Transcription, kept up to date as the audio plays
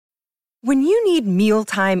When you need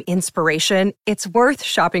mealtime inspiration, it's worth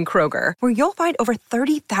shopping Kroger, where you'll find over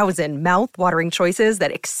 30,000 mouth-watering choices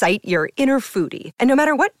that excite your inner foodie. And no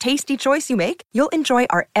matter what tasty choice you make, you'll enjoy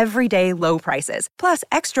our everyday low prices, plus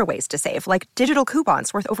extra ways to save, like digital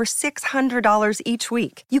coupons worth over $600 each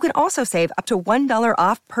week. You can also save up to $1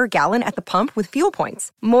 off per gallon at the pump with fuel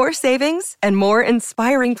points. More savings and more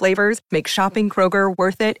inspiring flavors make shopping Kroger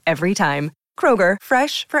worth it every time. Kroger,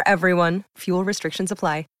 fresh for everyone. Fuel restrictions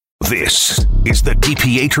apply. This is the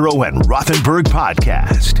DiPietro and Rothenberg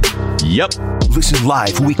podcast. Yep. Listen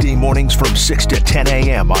live weekday mornings from 6 to 10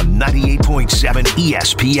 a.m. on 98.7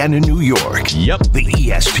 ESPN in New York. Yep. The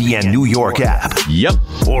ESPN New York app. Yep.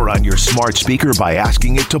 Or on your smart speaker by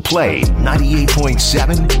asking it to play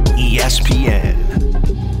 98.7 ESPN.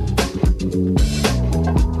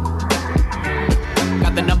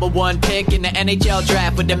 The number one pick in the NHL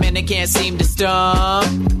draft, but the men they can't seem to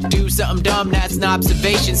stump. Do something dumb, that's an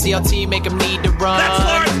observation. CLT make them need to run. That's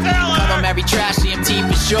Lawrence Taylor. Call them every trash, CMT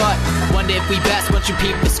for short. Wonder if we best once you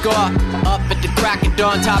peep the score. Up at the crack of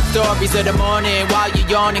dawn, top stories of the morning. While you're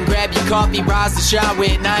yawning, grab your coffee, rise to shine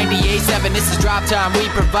with 98.7. This is Drop Time. We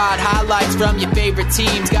provide highlights from your favorite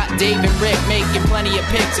teams. Got Dave and Rick making plenty of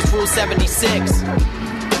picks. It's Rule 76.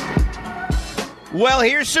 Well,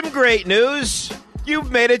 here's some great news.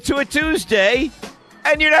 You've made it to a Tuesday,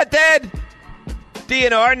 and you're not dead.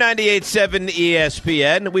 DNR 98.7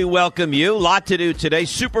 ESPN. We welcome you. Lot to do today.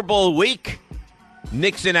 Super Bowl week.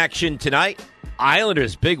 Knicks in action tonight.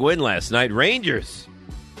 Islanders, big win last night. Rangers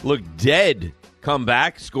look dead. Come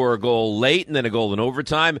back, score a goal late, and then a goal in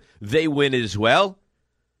overtime. They win as well.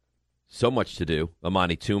 So much to do.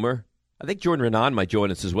 Amani Toomer. I think Jordan Renan might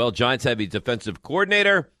join us as well. Giants have a defensive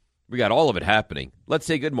coordinator. We got all of it happening. Let's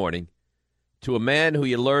say good morning to a man who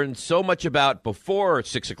you learned so much about before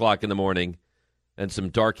 6 o'clock in the morning and some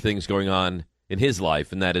dark things going on in his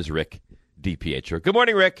life, and that is Rick DiPietro. Good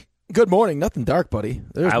morning, Rick. Good morning. Nothing dark, buddy.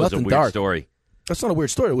 There's that was nothing a weird dark. Story. That's not a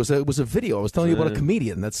weird story. It was a video. I was telling you about a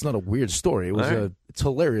comedian. That's not a weird story. It was right. It's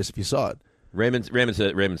hilarious if you saw it. Raymond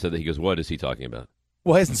said that he goes, what is he talking about?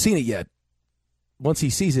 Well, he hasn't seen it yet. Once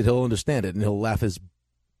he sees it, he'll understand it, and he'll laugh his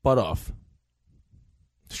butt off.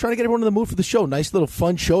 Just trying to get everyone in the mood for the show. Nice little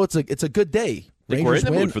fun show. It's a good day. Think Rangers we're in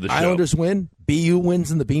the win, mood for the show. Islanders win, BU wins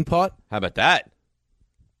in the Beanpot. How about that?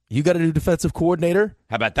 You got a new defensive coordinator.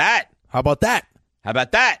 How about that? How about that? How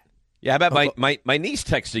about that? Yeah, how about my niece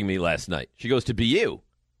texting me last night? She goes to BU.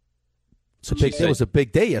 It was a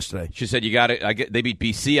big day yesterday. She said you got to. They beat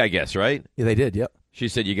BC, I guess, right? Yeah, they did. Yep. She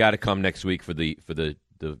said you got to come next week for the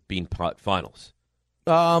Beanpot finals.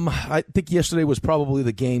 I think yesterday was probably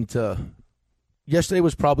the game to. Yesterday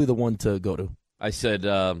was probably the one to go to. I said,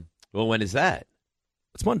 well, when is that?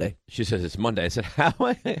 It's Monday. She says it's Monday. I said, how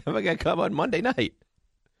am I going to come on Monday night?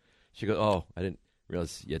 She goes, oh, I didn't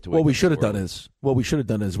realize you had to wait. What we should have done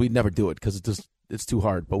is we'd never do it because it's too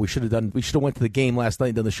hard. But we should have went to the game last night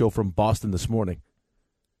and done the show from Boston this morning.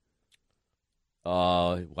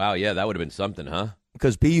 Wow, yeah, that would have been something, huh?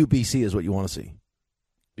 Because BU-BC is what you want to see.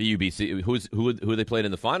 BU-BC, who they played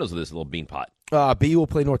in the finals of this little Beanpot? BU will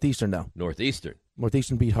play Northeastern now.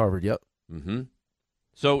 Northeastern beat Harvard. Yep. Mm-hmm.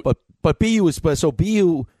 So, but BU is so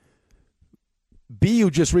BU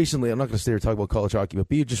just recently. I'm not going to stay here and talk about college hockey, but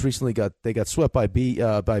BU just recently got swept by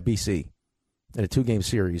BC in a 2-game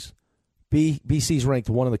series. BC's ranked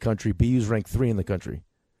 1 in the country. BU's ranked 3 in the country.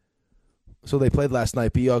 So they played last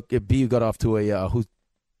night. BU got off to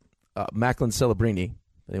Macklin Celebrini.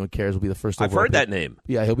 If anyone cares, will be the first. I've heard that name.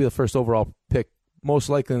 Yeah, he'll be the first overall pick, most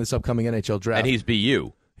likely in this upcoming NHL draft. And he's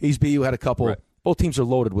BU. He's BU. Had a couple. Right. Both teams are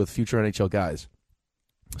loaded with future NHL guys.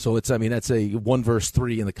 So that's a 1 versus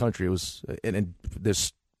 3 in the country. It was, and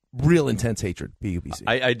there's real intense hatred. BU-BC.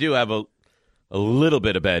 I do have a little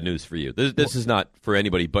bit of bad news for you. This is not for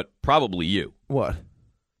anybody, but probably you. What?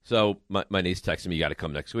 So my niece texted me, "You got to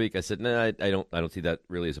come next week." I said, "No, I don't see that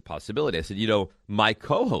really as a possibility." I said, my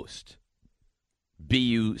co-host,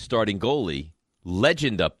 BU starting goalie,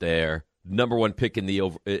 legend up there, number 1 pick in the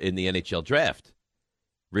NHL draft,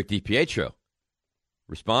 Rick DiPietro.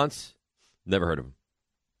 Response: never heard of him.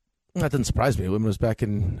 That didn't surprise me. It was back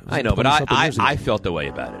in. I know, but I felt the way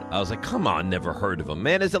about it. I was like, come on, never heard of him.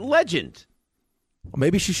 Man is a legend. Well,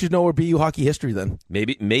 maybe she should know her BU hockey history then.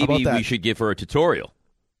 Maybe we should give her a tutorial.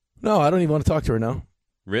 No, I don't even want to talk to her now.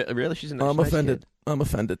 Really? She's a nice I'm offended. kid. I'm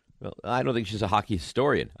offended. Well, I don't think she's a hockey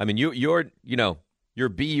historian. I mean, your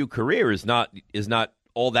BU career is not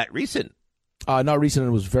all that recent. Not recent.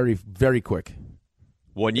 It was very, very quick.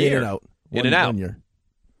 1 year. In and out. In and out. 1 year.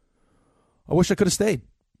 I wish I could have stayed.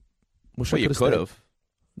 You could have.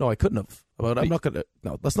 No, I couldn't have. But I'm not going to.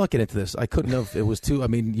 No, let's not get into this. I couldn't have. It was too. I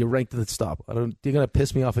mean, you're ranked at the stop. You're going to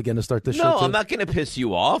piss me off again to start this show. No, too? I'm not going to piss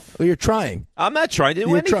you off. Well, you're trying. I'm not trying to do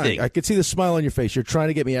You're anything. trying. I could see the smile on your face. You're trying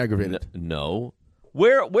to get me aggravated. No.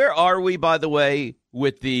 Where are we, by the way,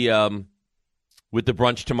 with the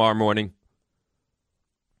brunch tomorrow morning?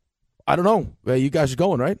 I don't know. You guys are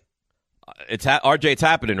going, right? RJ, it's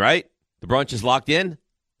happening, right? The brunch is locked in?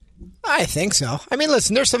 I think so. I mean,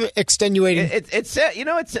 listen, there's some extenuating. It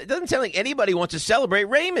doesn't sound like anybody wants to celebrate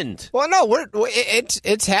Raymond. Well, no,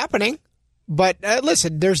 it's happening. But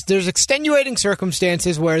listen, there's extenuating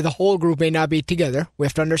circumstances where the whole group may not be together. We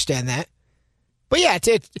have to understand that. But yeah,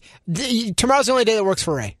 tomorrow's the only day that works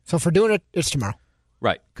for Ray. So if we're doing it, it's tomorrow.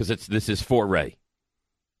 Right, because this is for Ray.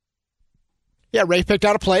 Yeah, Ray picked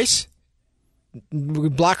out a place. We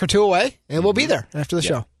block or two away, and we'll be there after the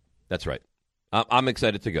show. That's right. I'm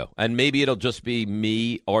excited to go. And maybe it'll just be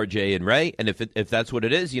me, RJ, and Ray. And if that's what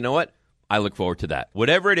it is, you know what? I look forward to that.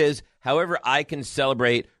 Whatever it is, however I can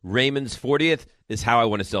celebrate Raymond's 40th is how I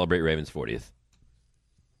want to celebrate Raymond's 40th.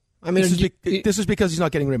 I mean, this is because he's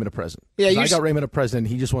not getting Raymond a present. Yeah, I got Raymond a present.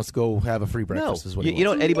 He just wants to go have a free breakfast. No, is what he you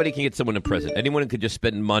know wants. what? Anybody can get someone a present. Anyone could just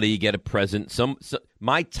spend money, get a present.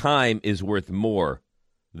 My time is worth more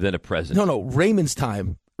than a present. No, Raymond's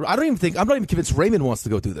time. I'm not even convinced Raymond wants to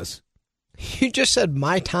go do this. You just said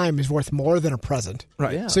my time is worth more than a present.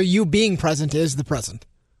 Right. Yeah. So you being present is the present.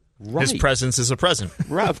 Right. His presence is a present.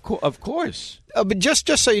 Right, of course. But just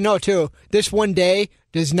so you know, too, this one day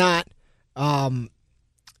does not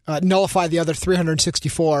nullify the other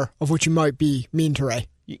 364 of which you might be mean to Ray.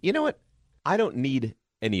 You know what? I don't need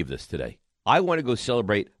any of this today. I want to go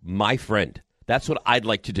celebrate my friend. That's what I'd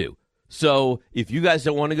like to do. So if you guys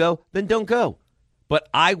don't want to go, then don't go. But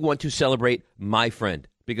I want to celebrate my friend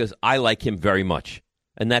because I like him very much.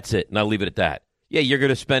 And that's it. And I'll leave it at that. Yeah, you're going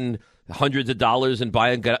to spend hundreds of dollars and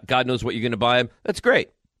buy him. God knows what you're going to buy him. That's great.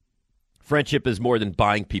 Friendship is more than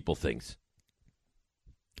buying people things.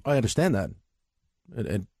 I understand that.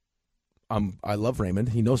 And I love Raymond.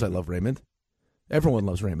 He knows I love Raymond. Everyone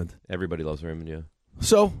loves Raymond. Everybody loves Raymond, yeah.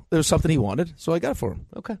 So there was something he wanted, so I got it for him.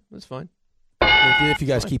 Okay, that's fine. If you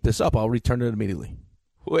guys keep this up, I'll return it immediately.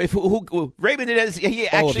 Raymond, he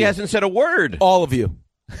actually hasn't said a word. All of you.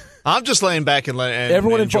 I'm just laying back and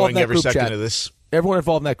everyone enjoying every group second chat. of this. Everyone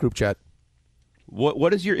involved in that group chat.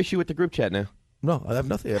 What is your issue with the group chat now? No, I have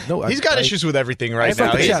nothing. He's got issues with everything right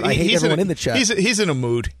now. I hate everyone in the chat. He's in a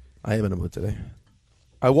mood. I am in a mood today.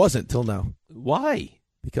 I wasn't till now. Why?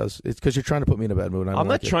 Because you're trying to put me in a bad mood. I'm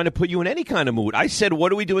not trying to put you in any kind of mood. I said,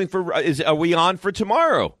 what are we doing are we on for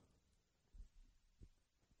tomorrow?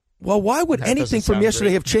 Well, why would anything from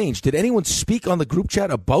yesterday have changed? Did anyone speak on the group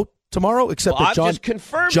chat about tomorrow except that I'm just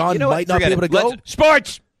confirming. John might not be able to go?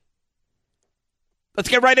 Sports! Let's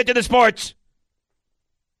get right into the sports.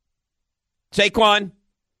 Saquon.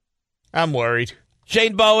 I'm worried.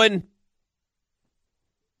 Shane Bowen.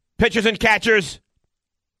 Pitchers and catchers.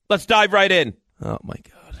 Let's dive right in. Oh, my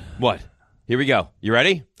God. What? Here we go. You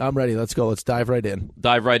ready? I'm ready. Let's go. Let's dive right in.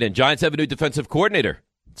 Dive right in. Giants have a new defensive coordinator.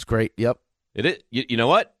 It's great. Yep. It is. You know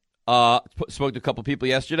what? Spoke to a couple people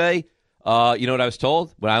yesterday. You know what I was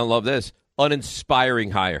told? But I don't love this.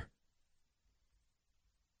 Uninspiring hire.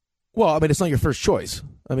 Well, I mean, it's not your first choice.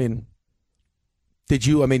 I mean, did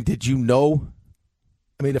you know?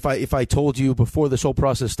 I mean, if I told you before this whole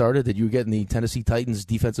process started that you were getting the Tennessee Titans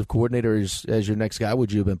defensive coordinator as your next guy,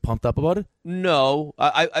 would you have been pumped up about it? No.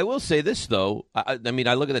 I will say this, though. I mean,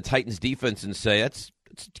 I look at the Titans defense and say it's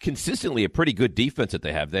consistently a pretty good defense that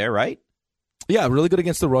they have there, right? Yeah, really good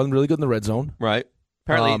against the run, really good in the red zone. Right.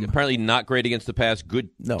 Apparently not great against the pass.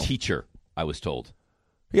 Good No. teacher, I was told.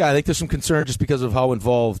 Yeah, I think there's some concern just because of how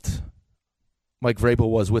involved Mike Vrabel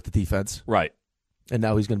was with the defense. Right. And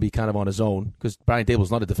now he's going to be kind of on his own because Brian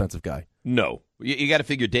Dable's not a defensive guy. No. You got to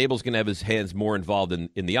figure Dable's going to have his hands more involved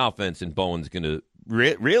in the offense, and Bowen's going to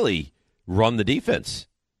really run the defense.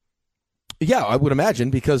 Yeah, I would imagine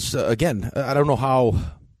because, again, I don't know how.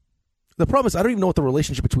 The problem is I don't even know what the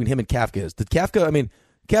relationship between him and Kafka is.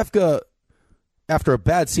 Kafka, after a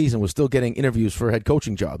bad season, was still getting interviews for head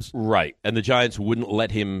coaching jobs. Right. And the Giants wouldn't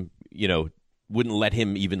let him,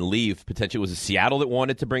 even leave. Potentially it was Seattle that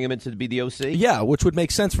wanted to bring him in to be the OC. Yeah, which would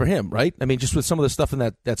make sense for him, right? I mean, just with some of the stuff in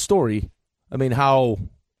that story, I mean, how,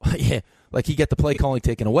 like he'd get the play calling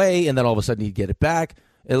taken away, and then all of a sudden he'd get it back.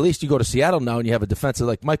 At least you go to Seattle now and you have a defensive,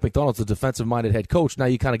 like Mike McDonald's a defensive-minded head coach. Now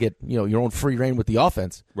you kind of get, your own free reign with the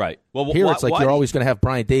offense. Right. Well, Here it's like you're always going to have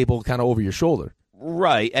Brian Dable kind of over your shoulder.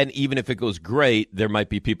 Right. And even if it goes great, there might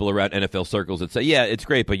be people around NFL circles that say, yeah, it's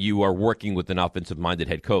great, but you are working with an offensive-minded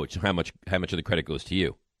head coach. How much of the credit goes to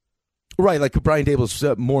you? Right, like Brian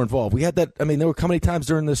Dable's more involved. We had that. I mean, there were how many times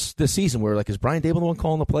during this season where, like, is Brian Dable the one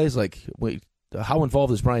calling the plays? Like, wait, how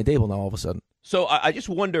involved is Brian Dable now all of a sudden? So I just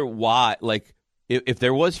wonder why, like, if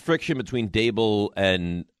there was friction between Dable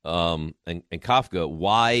and Kafka,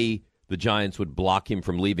 why the Giants would block him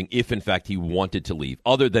from leaving if, in fact, he wanted to leave,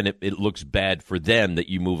 other than it looks bad for them that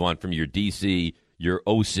you move on from your DC, your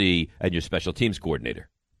OC, and your special teams coordinator.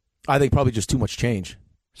 I think probably just too much change.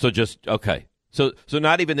 So just, okay. So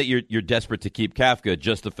not even that you're desperate to keep Kafka,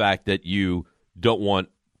 just the fact that you don't want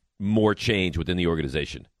more change within the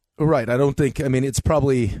organization. Right. I don't think, I mean, it's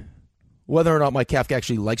probably whether or not Mike Kafka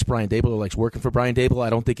actually likes Brian Dable or likes working for Brian Dable. I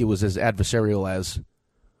don't think it was as adversarial as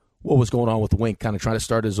what was going on with Wink, kind of trying to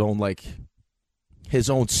start his own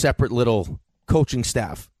separate little coaching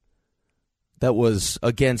staff that was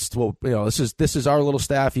against, well, you know, this is our little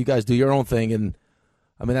staff. You guys do your own thing. And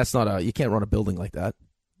I mean, that's not you can't run a building like that.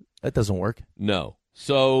 That doesn't work. No.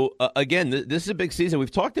 So, again, this is a big season.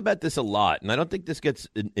 We've talked about this a lot, and I don't think this gets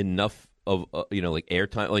enough of, like,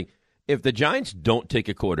 airtime. Like, if the Giants don't take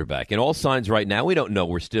a quarterback, and all signs right now, we don't know.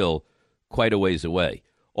 We're still quite a ways away.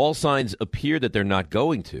 All signs appear that they're not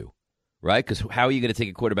going to, right? Because how are you going to take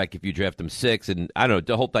a quarterback if you draft them 6? And, I don't know,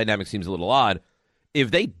 the whole dynamic seems a little odd.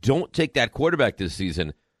 If they don't take that quarterback this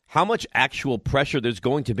season, how much actual pressure there's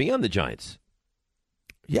going to be on the Giants?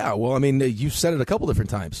 Yeah, well, I mean, you've said it a couple different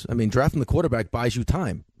times. I mean, drafting the quarterback buys you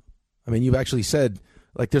time. I mean, you've actually said,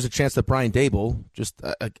 like, there's a chance that Brian Dable, just,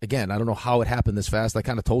 again, I don't know how it happened this fast. I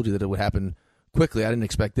kind of told you that it would happen quickly. I didn't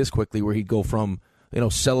expect this quickly, where he'd go from,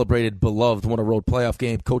 celebrated, beloved, won a road playoff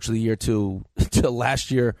game, coach of the year to last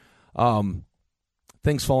year.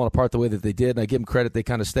 Things falling apart the way that they did, and I give them credit. They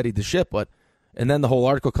kind of steadied the ship. And then the whole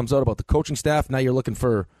article comes out about the coaching staff. Now you're looking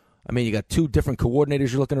for, you got 2 different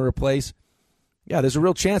coordinators you're looking to replace. Yeah, there's a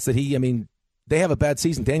real chance that they have a bad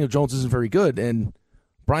season. Daniel Jones isn't very good, and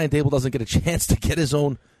Brian Dable doesn't get a chance to get his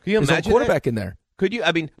own quarterback in there. Could you?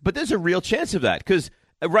 I mean, but there's a real chance of that, because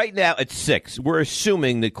right now at 6, we're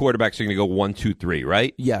assuming that quarterbacks are going to go 1, 2, 3,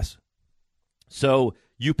 right? Yes. So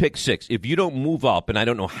you pick 6. If you don't move up, and I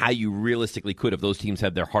don't know how you realistically could if those teams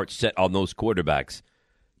have their hearts set on those quarterbacks,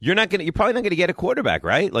 you're probably not going to get a quarterback,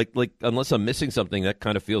 right? Like unless I'm missing something, that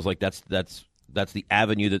kind of feels like that's the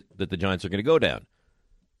avenue that the Giants are going to go down.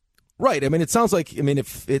 Right. I mean, it sounds like,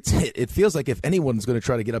 if it feels like if anyone's going to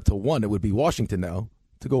try to get up to 1, it would be Washington now,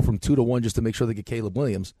 to go from 2 to 1 just to make sure they get Caleb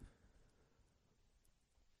Williams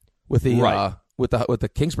with the with the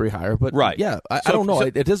Kingsbury hire. But right. Yeah, I don't know.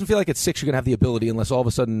 It doesn't feel like at 6 you're going to have the ability, unless all of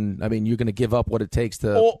a sudden, you're going to give up what it takes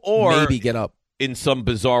to maybe get up. In some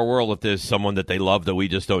bizarre world, if there's someone that they love that we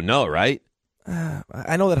just don't know, right?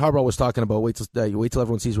 I know that Harbaugh was talking about wait till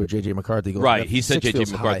everyone sees where J.J. McCarthy goes. Right, he said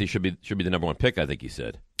J.J. McCarthy should be the number 1 pick, I think he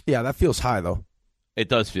said. Yeah, that feels high, though. It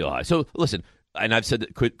does feel high. So, listen, and I've said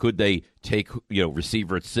that could they take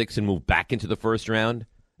receiver at 6 and move back into the first round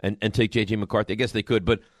and take J.J. McCarthy? I guess they could,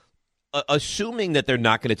 but assuming that they're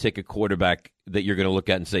not going to take a quarterback that you're going to look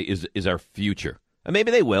at and say is our future, and maybe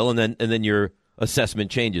they will, and then your assessment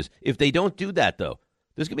changes. If they don't do that, though,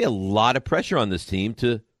 there's going to be a lot of pressure on this team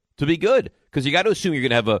to be good, because you got to assume you're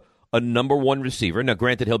going to have a number 1 receiver. Now,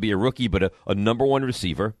 granted, he'll be a rookie, but a number 1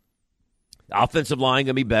 receiver. Offensive line going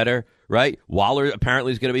to be better, right? Waller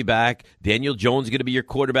apparently is going to be back. Daniel Jones is going to be your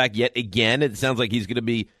quarterback yet again. It sounds like he's going to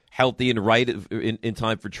be healthy and right in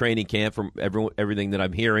time for training camp from everything that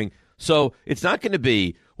I'm hearing. So it's not going to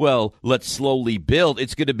be, well, let's slowly build.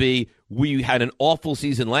 It's going to be, we had an awful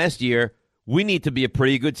season last year. We need to be a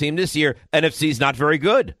pretty good team this year. NFC's not very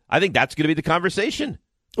good. I think that's going to be the conversation.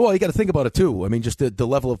 Well, you got to think about it, too. Just the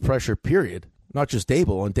level of pressure, period. Not just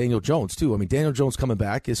Dable, and Daniel Jones, too. Daniel Jones coming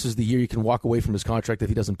back. This is the year you can walk away from his contract if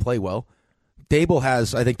he doesn't play well. Dable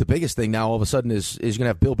has, I think, the biggest thing now all of a sudden is you're going to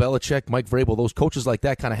have Bill Belichick, Mike Vrabel, those coaches like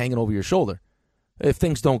that kind of hanging over your shoulder. If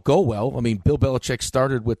things don't go well, Bill Belichick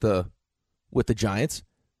started with the Giants.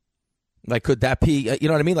 Like, could that be, you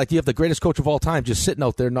know what I mean? Like, you have the greatest coach of all time just sitting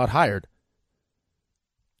out there not hired.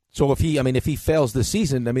 So if he fails this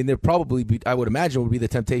season, there probably be, I would imagine, would be the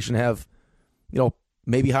temptation to have,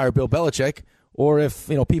 maybe hire Bill Belichick, or if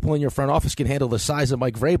people in your front office can handle the size of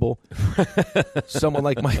Mike Vrabel, someone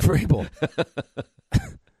like Mike Vrabel.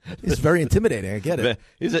 It's very intimidating. I get it.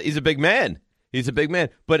 He's a big man. He's a big man.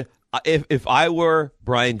 But if I were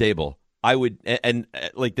Brian Dable, I would, and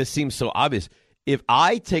like this seems so obvious. If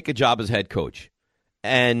I take a job as head coach,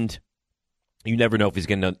 and you never know if he's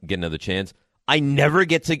going to get another chance, I never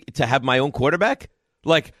get to have my own quarterback.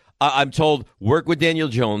 Like, I'm told, work with Daniel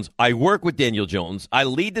Jones. I work with Daniel Jones. I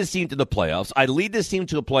lead this team to the playoffs. I lead this team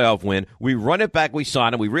to a playoff win. We run it back. We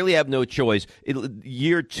sign him. We really have no choice.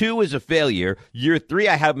 Year 2 is a failure. Year 3,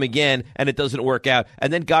 I have him again, and it doesn't work out.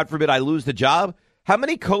 And then, God forbid, I lose the job. How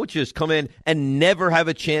many coaches come in and never have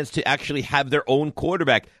a chance to actually have their own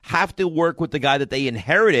quarterback, have to work with the guy that they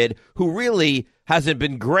inherited who really hasn't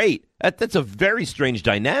been great? That's a very strange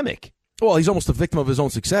dynamic. Well, he's almost a victim of his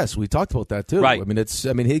own success. We talked about that too. Right.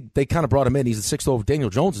 They kind of brought him in. He's the 6th over.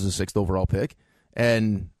 Daniel Jones is the 6th overall pick,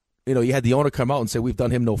 and you had the owner come out and say we've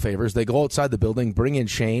done him no favors. They go outside the building, bring in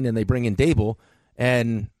Shane, and they bring in Dable,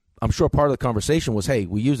 and I'm sure part of the conversation was, hey,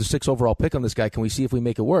 we used the 6th overall pick on this guy. Can we see if we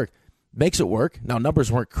make it work? Makes it work. Now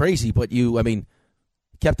numbers weren't crazy, but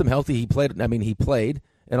kept him healthy. He played,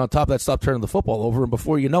 and on top of that, stopped turning the football over. And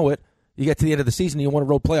before you know it, you get to the end of the season, and you won a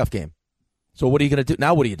road playoff game. So what are you going to do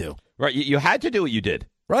now? What do you do? Right, you had to do what you did.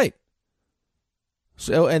 Right.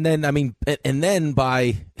 So and then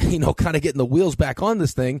by kind of getting the wheels back on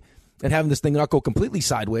this thing and having this thing not go completely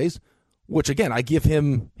sideways, which again I give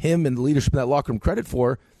him and the leadership in that locker room credit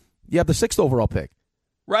for. You have the 6th overall pick.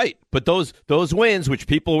 Right, but those wins, which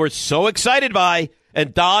people were so excited by,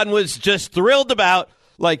 and Don was just thrilled about,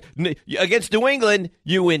 like against New England,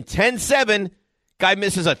 you win 10-7, guy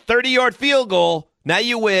misses a 30-yard field goal, now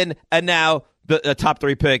you win, and now the top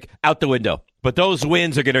 3 pick out the window. But those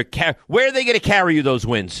wins are going to carry. Where are they going to carry you? Those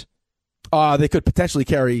wins? They could potentially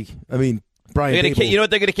carry. Brian Dable. You know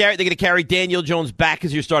what they're going to carry? They're going to carry Daniel Jones back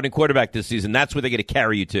as your starting quarterback this season. That's where they're going to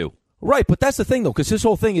carry you to. Right, but that's the thing though, because his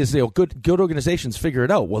whole thing is good organizations figure it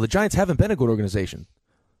out. Well, the Giants haven't been a good organization,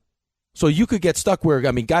 so you could get stuck where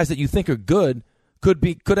guys that you think are good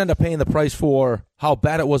could end up paying the price for how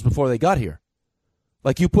bad it was before they got here.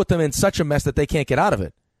 Like you put them in such a mess that they can't get out of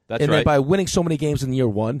it. That's and right. Then by winning so many games in year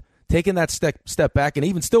 1, taking that step back, and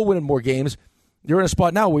even still winning more games, you're in a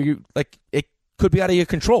spot now where it could be out of your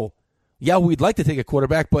control. Yeah, we'd like to take a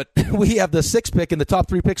quarterback, but we have the 6th pick, and the top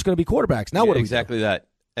 3 picks going to be quarterbacks. Now what do we do? Exactly that.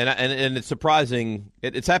 And it's surprising.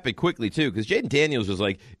 It's happened quickly, too, because Jaden Daniels was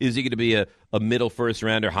like, is he going to be a middle first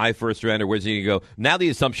rounder, high first rounder? Where's he going to go? Now the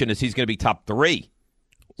assumption is he's going to be top 3. So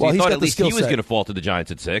well, he he's thought got at the least skill he was set. going to fall to the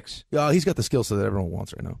Giants at 6. Yeah, he's got the skill set that everyone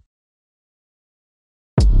wants right now.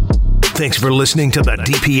 Thanks for listening to the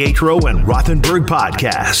DiPietro and Rothenberg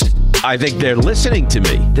podcast. I think they're listening to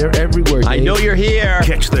me. They're everywhere, Dave. I know you're here.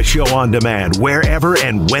 Catch the show on demand wherever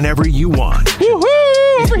and whenever you want.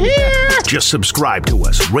 Woohoo! Over here! Just subscribe to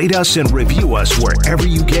us, rate us, and review us wherever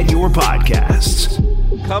you get your podcasts.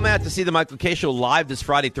 Come out to see the Michael Kay Show live this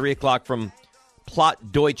Friday, 3 o'clock from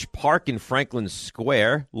Plot Deutsch Park in Franklin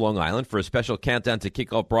Square, Long Island, for a special countdown to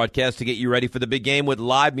kickoff broadcast to get you ready for the big game with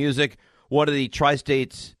live music. One of the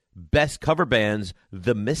Tri-State's best cover bands,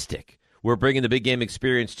 The Mystic. We're bringing the big game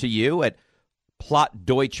experience to you at Plot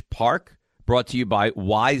Deutsch Park, brought to you by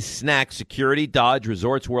Wise Snack Security, Dodge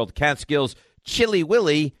Resorts World Catskills, Chili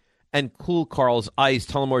Willy, and Cool Carl's Ice,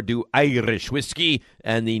 Tullamore Dew Irish Whiskey,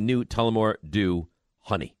 and the new Tullamore Dew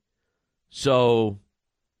Honey. So,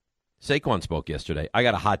 Saquon spoke yesterday. I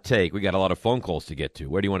got a hot take. We got a lot of phone calls to get to.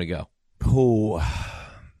 Where do you want to go? Oh,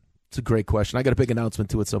 it's a great question. I got a big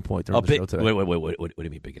announcement, too, at some point during the show today. Wait. What do you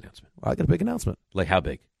mean big announcement? I got a big announcement. Like how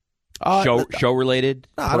big? Show related?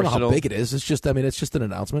 No, I don't know how big it is. It's just an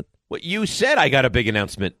announcement. What you said, I got a big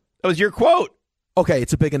announcement. That was your quote. Okay,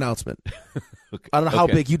 it's a big announcement. Okay. I don't know how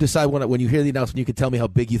big. You decide when you hear the announcement. You can tell me how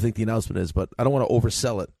big you think the announcement is, but I don't want to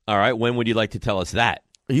oversell it. All right. When would you like to tell us that?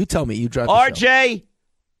 You tell me. You drive the show. RJ.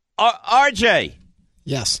 RJ.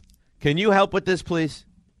 Yes. Can you help with this, please?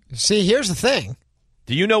 See, here's the thing.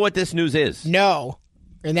 Do you know what this news is? No,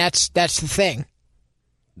 and that's the thing.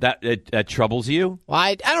 That troubles you? Well,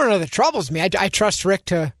 I don't know that troubles me. I trust Rick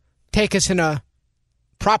to take us in a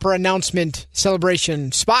proper announcement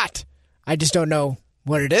celebration spot. I just don't know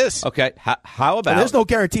what it is. Okay. How about? There's no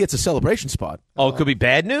guarantee it's a celebration spot. Oh, it could be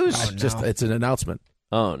bad news? It's an announcement.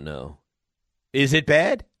 Oh, no. Is it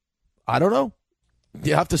bad? I don't know.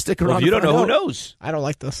 You have to stick around. Well, if you don't know, out. who knows? I don't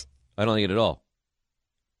like this. I don't like it at all.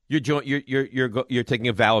 You're taking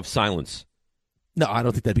a vow of silence. No, I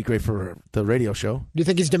don't think that'd be great for the radio show. Do you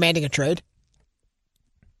think he's demanding a trade?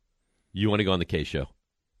 You want to go on the K Show?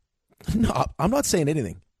 No, I'm not saying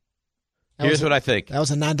anything. Here's what I think. That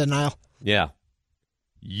was a non-denial. Yeah.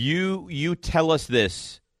 You tell us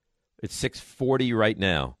this. It's 6:40 right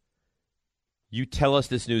now. You tell us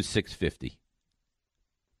this news 6:50.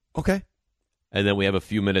 Okay. And then we have a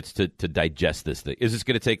few minutes to digest this thing. Is this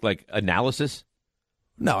going to take, like, analysis?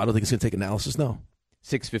 No, I don't think it's going to take analysis, no.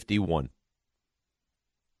 6:51.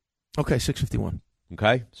 Okay, 6:51.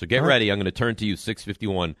 Okay? So get ready. I'm going to turn to you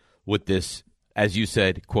 6:51 with this, as you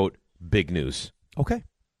said, quote, big news. Okay.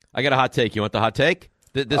 I got a hot take. You want the hot take?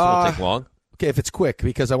 This won't take long. Okay, if it's quick,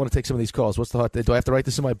 because I want to take some of these calls. What's the hot take? Do I have to write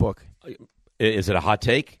this in my book? Is it a hot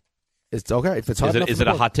take? It's okay. If it's hot enough is for it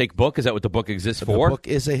the a book. hot take book? Is that what the book exists The for? book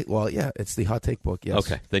is it's the hot take book, yes.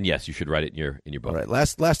 Okay, then yes, you should write it in your book. All right,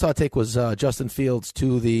 last hot take was Justin Fields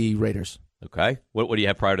to the Raiders. Okay, what do you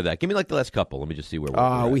have prior to that? Give me like the last couple. Let me just see where we're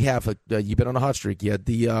at. We have you've been on a hot streak. You had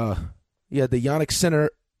the Yannick Sinner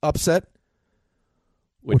upset,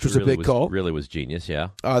 which was really a big call. Really was genius. Yeah.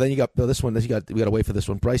 Then you got this one. We got to wait for this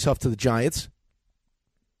one. Bryce Huff to the Giants.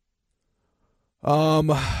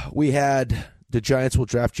 We had the Giants will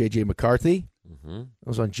draft J.J. McCarthy. Mm-hmm. That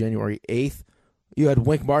was on January 8th. You had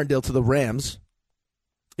Wink Martindale to the Rams.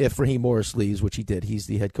 If Raheem Morris leaves, which he did, he's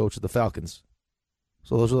the head coach of the Falcons.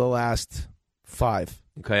 So those are the last 5.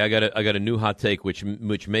 Okay, I got a new hot take, which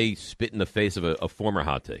may spit in the face of a former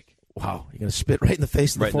hot take. Wow, you're going to spit right in the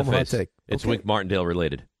face of the former hot take. It's okay. Wink Martindale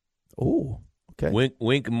related. Oh, okay.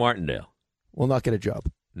 Wink Martindale Will not get a job.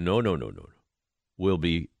 No. Will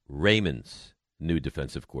be Raymond's new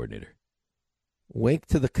defensive coordinator. Wink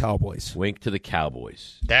to the Cowboys. Wink to the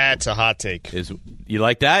Cowboys. That's a hot take. You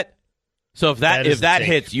like that? So if that take.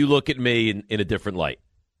 hits, you look at me in a different light.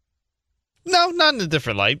 No, not in a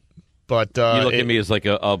different light, but you look at me as like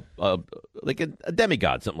a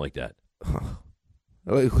demigod, something like that.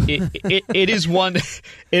 It is one.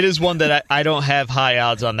 It is one that I don't have high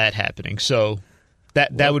odds on that happening. So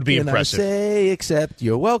that would be impressive. I say, except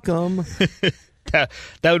you're welcome. that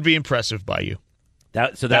would be impressive by you.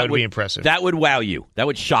 That would be impressive. That would wow you. That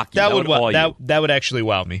would shock you. That would awe you. that would actually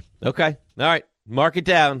wow me. Okay. All right. Mark it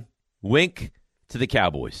down. Wink to the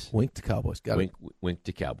Cowboys. Wink to Cowboys. Got it. Wink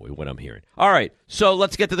to Cowboy, what I'm hearing. All right. So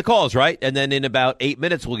let's get to the calls, right? And then in about 8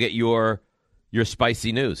 minutes, we'll get your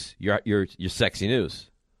spicy news, your sexy news.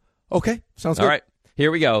 Okay. Sounds good. All right. Here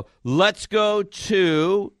we go. Let's go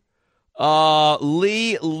to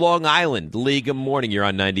Lee, Long Island. Lee, good morning. You're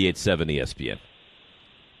on 98.7 ESPN.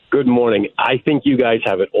 Good morning. I think you guys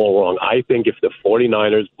have it all wrong. I think if the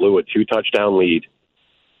 49ers blew a 2-touchdown lead,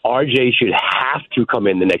 RJ should have to come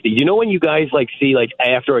in the next day. You know when you guys see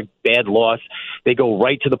after a bad loss, they go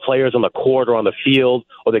right to the players on the court or on the field,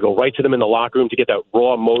 or they go right to them in the locker room to get that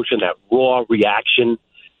raw emotion, that raw reaction?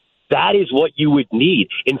 That is what you would need.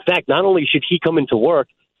 In fact, not only should he come into work,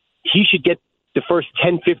 he should get the first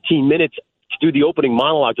 10, 15 minutes to do the opening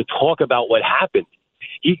monologue to talk about what happened.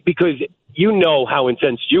 Because you know how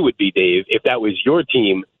incensed you would be, Dave, if that was your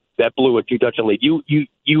team that blew a 2-touchdown lead.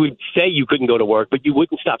 You would say you couldn't go to work, but you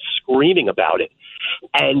wouldn't stop screaming about it.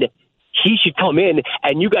 And he should come in,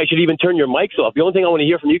 and you guys should even turn your mics off. The only thing I want to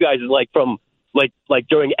hear from you guys is from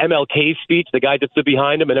during MLK's speech, the guy that stood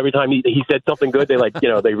behind him, and every time he said something good, they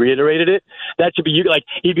they reiterated it. That should be you.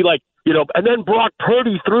 He'd be and then Brock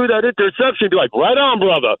Purdy threw that interception. Be like, right on,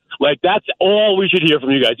 brother. That's all we should hear from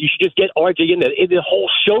you guys. You should just get RJ in there. The whole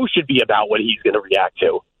show should be about what he's going to react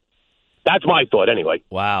to. That's my thought, anyway.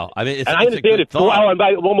 Wow. I mean, I understand it's and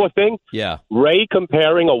one more thing. Yeah. Ray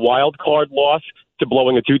comparing a wild card loss to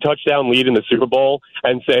blowing a 2-touchdown lead in the Super Bowl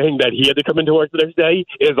and saying that he had to come into work the next day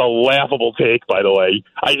is a laughable take, by the way.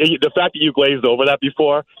 The fact that you glazed over that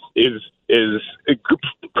before is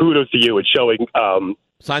kudos to you. It's showing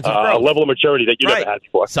signs of growth. A level of maturity that you never had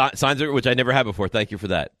before. Signs of which I never had before. Thank you for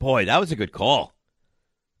that. Boy, that was a good call.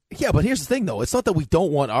 Yeah, but here's the thing, though. It's not that we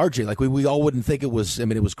don't want RJ. We all wouldn't think it was. I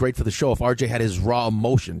mean, it was great for the show if RJ had his raw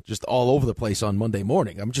emotion just all over the place on Monday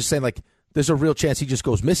morning. I'm just saying, there's a real chance he just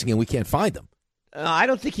goes missing and we can't find him. I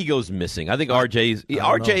don't think he goes missing. I think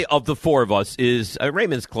RJ of the four of us is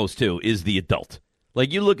Raymond's close too. Is the adult.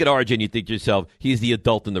 You look at RJ and you think to yourself, he's the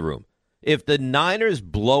adult in the room. If the Niners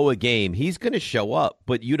blow a game, he's going to show up,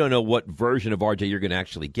 but you don't know what version of RJ you're going to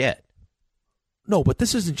actually get. No, but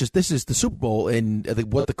this is the Super Bowl, and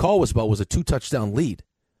what the call was about was a 2-touchdown lead.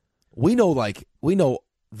 We know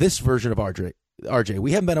this version of RJ.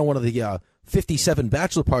 We haven't been on one of the 57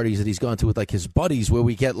 bachelor parties that he's gone to with his buddies, where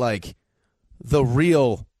we get the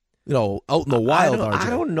real, out in the wild RJ. I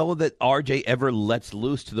don't know that RJ ever lets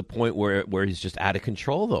loose to the point where he's just out of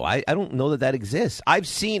control, though. I don't know that exists. I've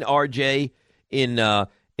seen RJ in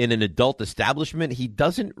an adult establishment. He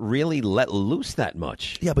doesn't really let loose that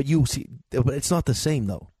much. Yeah, but but it's not the same,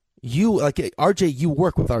 though. You RJ, you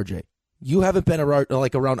work with RJ. You haven't been around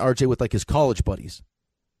RJ with his college buddies.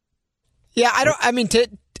 Yeah,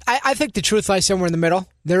 I think the truth lies somewhere in the middle.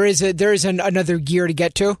 There is another gear to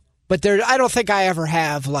get to, but I don't think I ever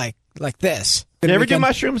have like this. Did you ever do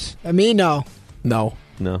mushrooms? No. No.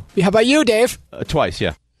 How about you, Dave? Twice,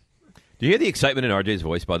 yeah. Do you hear the excitement in RJ's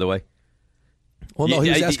voice, by the way? Well, no, he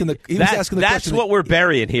was asking the question. That's what we're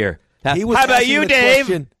burying here. How about you,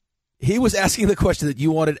 Dave? He was asking the question that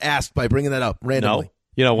you wanted asked by bringing that up randomly.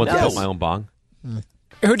 Once I built my own bong.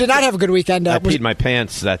 Who did not have a good weekend? I peed my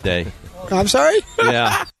pants that day. I'm sorry?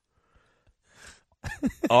 Yeah.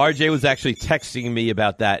 RJ was actually texting me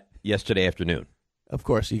about that yesterday afternoon. Of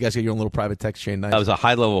course. You guys get your own little private text chain. Nice. I was a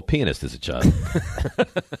high-level pianist as a child.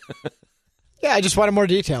 Yeah, I just wanted more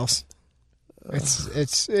details.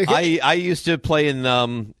 I used to play in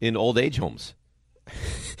old age homes.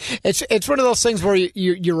 It's one of those things where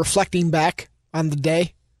you're reflecting back on the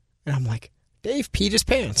day, and I'm like, Dave peed his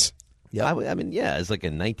pants. Yeah, it's like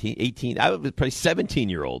a 19, 18, I was probably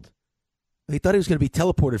 17-year-old. He thought he was going to be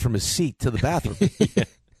teleported from his seat to the bathroom. Yeah.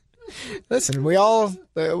 Listen, we all,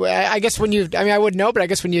 I guess I wouldn't know, but I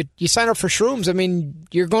guess when you sign up for shrooms,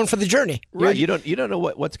 you're going for the journey. Right, you don't know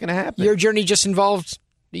what's going to happen. Your journey just involved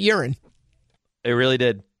urine. It really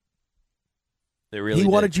did. He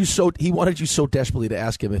wanted you so desperately to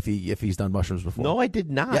ask him if he's done mushrooms before. No, I did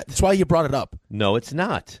not. Yeah, that's why you brought it up. No, it's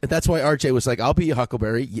not. And that's why RJ was like, "I'll be a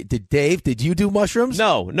Huckleberry." Did you do mushrooms?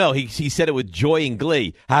 No. He said it with joy and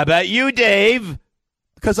glee. How about you, Dave?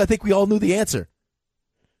 Because I think we all knew the answer.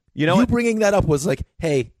 You bringing that up was like,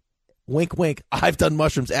 "Hey, wink, wink. I've done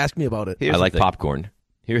mushrooms. Ask me about it." I like popcorn.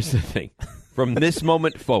 Here's the thing. From this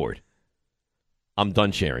moment forward, I'm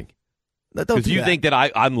done sharing. Because you think that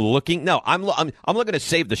I'm looking. No, I'm looking to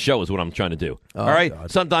save the show is what I'm trying to do. All right. God.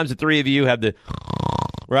 Sometimes the three of you have the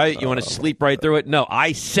right. You want to sleep right through it. No,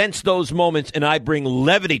 I sense those moments and I bring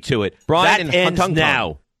levity to it. Brian that ends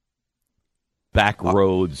now. Back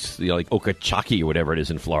roads, like Okachaki or whatever it is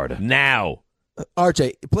in Florida. Now.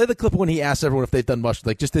 RJ, play the clip when he asks everyone if they've done mushrooms.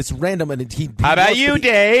 Like just it's random, and he how about you,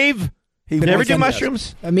 Dave? He never do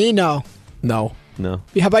mushrooms. Me, no. No.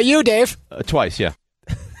 How about you, Dave? Twice, yeah.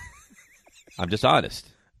 I'm just honest,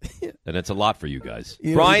 and it's a lot for you guys.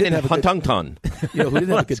 Brian and Huntungton. Who didn't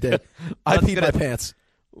have a good day? I peed my pants.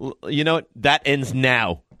 You know what? That ends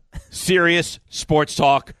now. Serious sports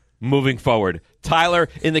talk moving forward. Tyler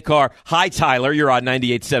in the car. Hi, Tyler. You're on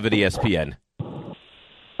 98.7 ESPN.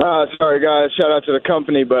 Sorry, guys. Shout out to the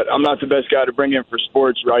company, but I'm not the best guy to bring in for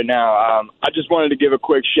sports right now. I just wanted to give a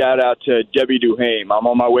quick shout out to Debbie Duhame. I'm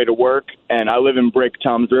on my way to work, and I live in Brick,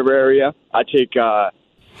 Toms River area. I take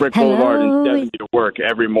Brick Boulevard and 70 to work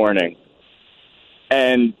every morning.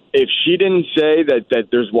 And if she didn't say that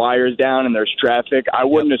there's wires down and there's traffic, I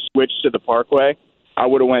wouldn't have switched to the Parkway. I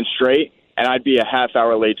would have went straight, and I'd be a half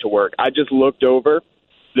hour late to work. I just looked over.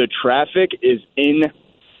 The traffic is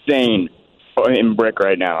insane in Brick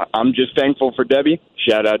right now. I'm just thankful for Debbie.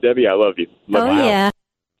 Shout out, Debbie. I love you. Yeah.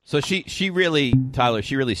 So she really, Tyler,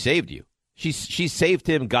 she really saved you. She saved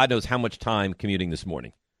him God knows how much time commuting this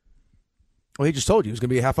morning. Well, he just told you he was going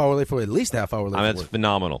to be a half hour late for at least a half hour late. That's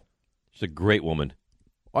phenomenal. She's a great woman.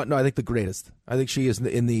 No, I think the greatest. I think she is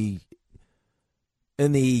in the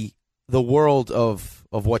world of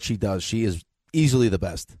what she does. She is easily the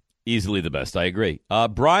best. Easily the best. I agree.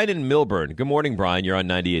 Brian in Milburn. Good morning, Brian. You're on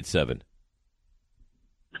 98.7.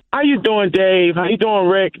 How you doing, Dave? How you doing,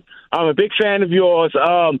 Rick? I'm a big fan of yours.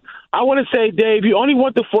 I want to say, Dave, you only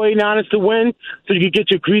want the 49ers to win so you can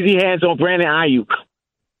get your greasy hands on Brandon Ayuk.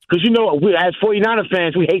 Because, we, as 49er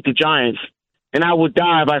fans, we hate the Giants. And I would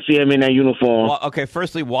die if I see him in that uniform. Well, okay,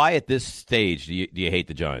 firstly, why at this stage do you hate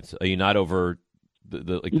the Giants? Are you not over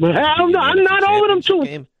I'm not over them two.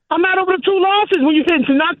 I'm not over the two losses when you hit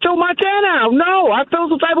to knock Joe Montana out. No, I feel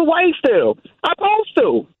some type of way still. I'm supposed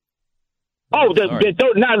to. Oh,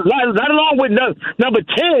 not along with number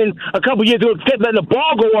 10 a couple years ago, kept letting the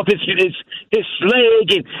ball go off his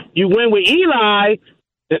leg, and you win with Eli.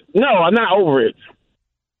 No, I'm not over it.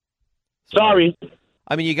 Sorry.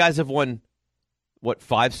 I mean, you guys have won,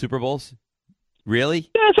 5 Super Bowls? Really?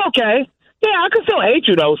 Yeah, it's okay. Yeah, I can still hate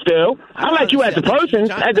you, though, still. I like you as a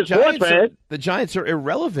person, as a sports fan. The Giants are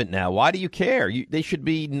irrelevant now. Why do you care? They should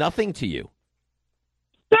be nothing to you.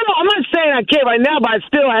 No, I'm not saying I care right now, but I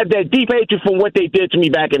still have that deep hatred for what they did to me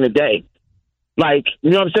back in the day. Like, you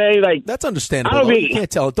know what I'm saying? Like, that's understandable. You can't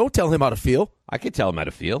tell. Don't tell him how to feel. I can tell him how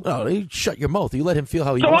to feel. No, you shut your mouth. You let him feel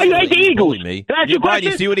how he. So why you hate the Eagles? Me. Can I ask you a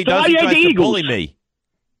question? You see what he does? He tries to bully me.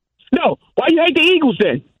 No, why you hate the Eagles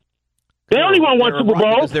then? They only won one Super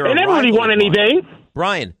Bowl. They never really won anything.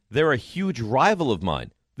 Brian, they're a huge rival of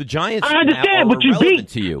mine. The Giants. I understand, but you beat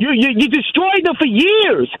to you. You destroyed them for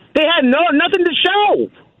years. They had nothing to show.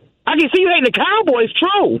 I can see you hating the Cowboys,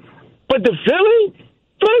 true, but the Philly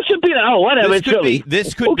should be whatever. It's Philly.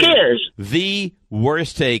 This could Who cares? Be the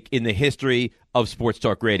worst take in the history of sports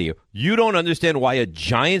talk radio. You don't understand why a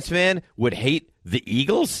Giants fan would hate the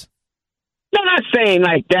Eagles? No, I'm not saying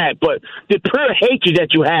like that, but the pure hatred that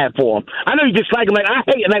you have for them. I know you dislike them.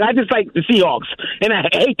 I dislike the Seahawks, and I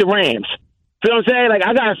hate the Rams. You know what I'm saying? Like,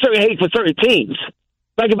 I got a certain hate for certain teams.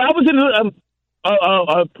 Like, if I was in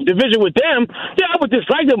division with them, yeah, I would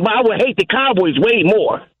dislike them, but I would hate the Cowboys way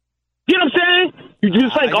more. You know what I'm saying? You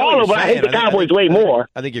dislike all of them, I hate the Cowboys way more.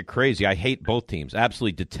 I think you're crazy. I hate both teams.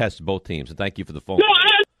 Absolutely detest both teams. And thank you for the phone. No,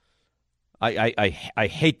 I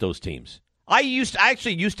hate those teams. I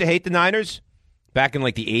actually used to hate the Niners back in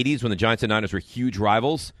like the 80s when the Giants and Niners were huge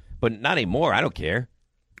rivals, but not anymore. I don't care.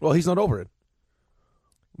 Well, he's not over it.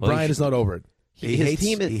 Well, Brian is not over it. He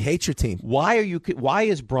hates your team. Why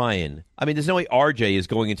is Brian? I mean, there's no way RJ is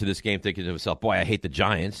going into this game thinking to himself, "Boy, I hate the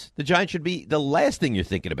Giants." The Giants should be the last thing you're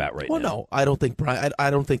thinking about right now. Well, no, I don't think Brian. I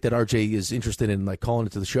don't think that RJ is interested in like calling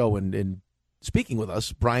into the show and speaking with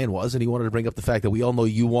us. Brian was, and he wanted to bring up the fact that we all know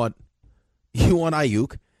you want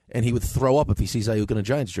Ayuk, and he would throw up if he sees Ayuk in a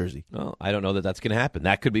Giants jersey. Well, I don't know that that's going to happen.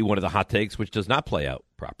 That could be one of the hot takes, which does not play out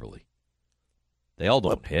properly. They all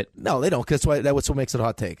don't hit. No, they don't. That's what makes it a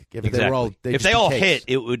hot take. If exactly. If they all hit,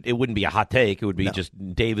 it wouldn't be a hot take. It would be just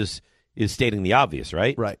Davis is stating the obvious,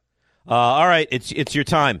 right? Right. All right, it's your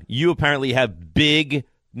time. You apparently have big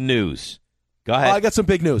news. Go ahead. I got some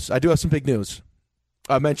big news. I do have some big news.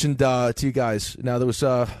 I mentioned to you guys. Now, there was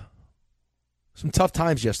some tough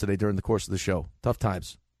times yesterday during the course of the show. Tough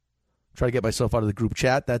times. Try to get myself out of the group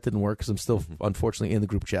chat. That didn't work because I'm still, unfortunately, in the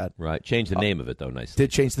group chat. Right. Change the name of it, though, nicely.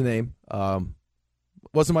 Did change the name.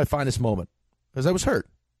 Wasn't my finest moment because I was hurt.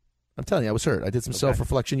 I'm telling you, I was hurt. I did some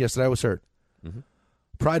self-reflection yesterday. I was hurt. Mm-hmm.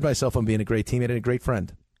 Pride myself on being a great teammate and a great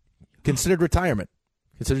friend. Considered retirement.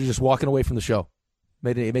 Considered just walking away from the show.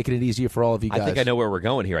 Making it easier for all of you guys. I think I know where we're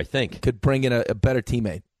going here, I think. Could bring in a better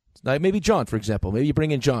teammate. Now, maybe John, for example. Maybe you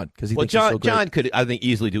bring in John because he thinks he's so great. John could, I think,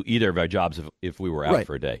 easily do either of our jobs if we were out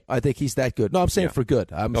for a day. I think he's that good. No, I'm saying for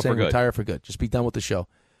good. I'm saying retire for good. Just be done with the show.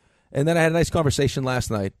 And then I had a nice conversation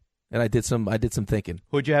last night. And I did some thinking.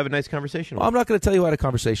 Who'd you have a nice conversation with? Well, I'm not going to tell you who I had a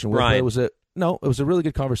conversation with. Ryan. But it was a really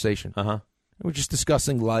good conversation. Uh-huh. We were just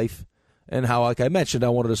discussing life and how, like I mentioned, I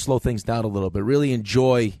wanted to slow things down a little bit. Really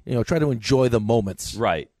enjoy, try to enjoy the moments.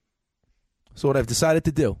 Right. So what I've decided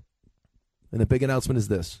to do, and the big announcement is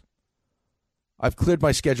this. I've cleared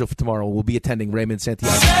my schedule for tomorrow. We'll be attending Raymond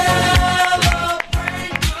Santiago.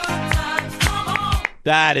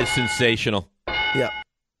 That is sensational. Yeah.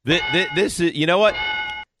 This is, you know what?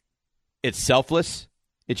 It's selfless.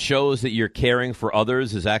 It shows that your caring for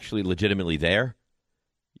others is actually legitimately there.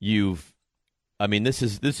 This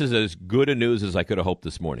is as good a news as I could have hoped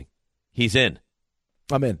this morning. He's in.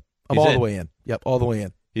 I'm in. I'm all the way in. Yep, all the way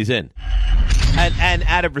in. He's in. And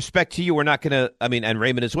out of respect to you, we're not going to, and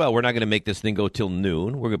Raymond as well, we're not going to make this thing go till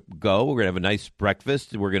noon. We're going to go. We're going to have a nice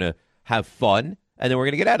breakfast. We're going to have fun. And then we're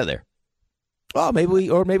going to get out of there. Oh, maybe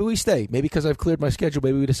we stay. Maybe because I've cleared my schedule,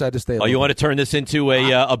 maybe we decide to stay. You want to turn this into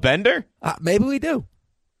a bender? Maybe we do.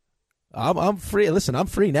 I'm free. Listen, I'm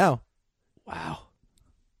free now. Wow.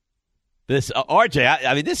 This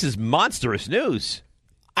RJ, this is monstrous news.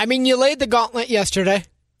 You laid the gauntlet yesterday,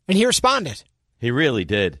 and he responded. He really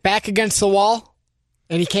did. Back against the wall,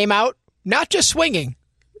 and he came out not just swinging,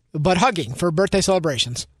 but hugging for birthday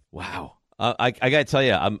celebrations. Wow. I got to tell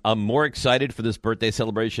you, I'm more excited for this birthday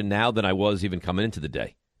celebration now than I was even coming into the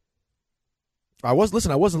day. I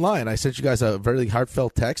wasn't lying. I sent you guys a very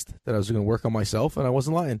heartfelt text that I was going to work on myself, and I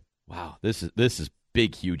wasn't lying. Wow, this is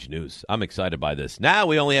big, huge news. I'm excited by this. Now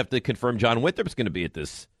we only have to confirm John Winthrop's going to be at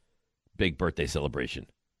this big birthday celebration.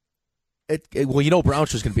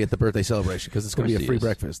 Brownshaw's going to be at the birthday celebration because it's going to be a free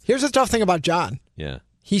breakfast. Here's the tough thing about John. Yeah.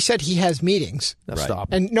 He said he has meetings. Now stop.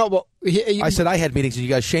 And no, well, I said I had meetings and you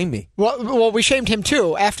guys shamed me. Well, we shamed him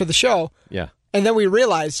too after the show. Yeah. And then we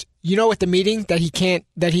realized, at the meeting that he can't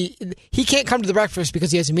come to the breakfast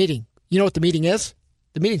because he has a meeting. You know what the meeting is?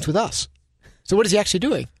 The meeting's with us. So what is he actually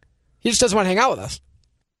doing? He just doesn't want to hang out with us.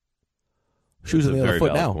 Shoes on the other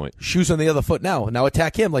foot now. Point. Shoes on the other foot now. Now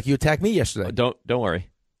attack him like you attacked me yesterday. Don't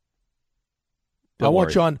worry. I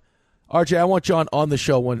want John. RJ, I want John on the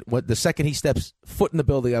show when the second he steps foot in the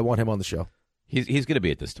building. I want him on the show. He's going to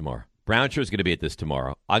be at this tomorrow. Brownshaw's going to be at this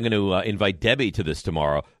tomorrow. I'm going to invite Debbie to this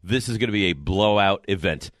tomorrow. This is going to be a blowout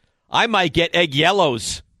event. I might get egg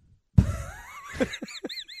yellows. You're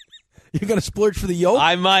going to splurge for the yolk?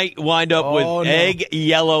 I might wind up with egg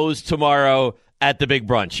yellows tomorrow at the big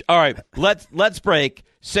brunch. All right, let's break.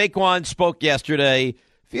 Saquon spoke yesterday.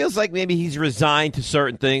 Feels like maybe he's resigned to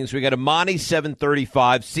certain things. We got Amani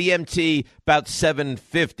 735, CMT about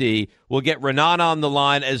 750. We'll get Renan on the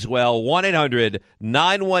line as well.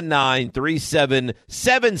 1-800-919-3776.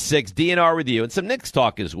 DNR with you. And some Knicks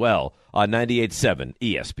talk as well on 98.7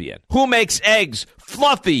 ESPN. Who makes eggs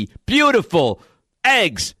fluffy, beautiful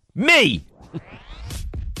eggs? Me.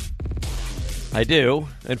 I do.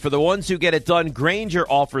 And for the ones who get it done, Grainger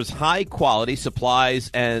offers high-quality supplies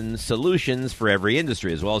and solutions for every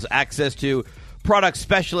industry, as well as access to Product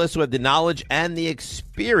specialists who have the knowledge and the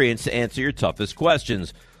experience to answer your toughest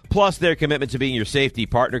questions. Plus, their commitment to being your safety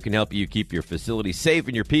partner can help you keep your facility safe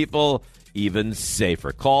and your people even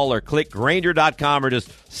safer. Call or click Grainger.com or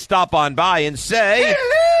just stop on by and say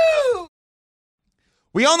hello.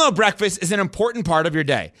 We all know breakfast is an important part of your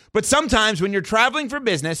day, but sometimes when you're traveling for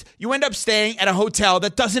business, you end up staying at a hotel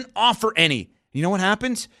that doesn't offer any. You know what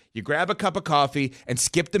happens? You grab a cup of coffee and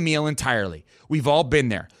skip the meal entirely. We've all been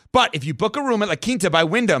there. But if you book a room at La Quinta by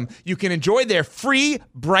Wyndham, you can enjoy their free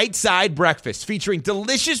Bright Side breakfast featuring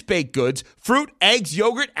delicious baked goods, fruit, eggs,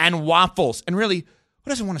 yogurt, and waffles. And really, who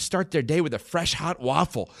doesn't want to start their day with a fresh, hot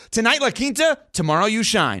waffle? Tonight, La Quinta, tomorrow you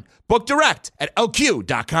shine. Book direct at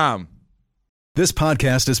LQ.com. This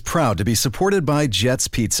podcast is proud to be supported by Jets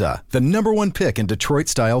Pizza, the #1 pick in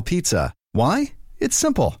Detroit-style pizza. Why? It's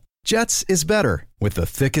simple. Jets is better. With the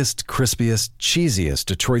thickest, crispiest, cheesiest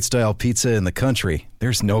Detroit-style pizza in the country,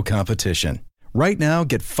 there's no competition. Right now,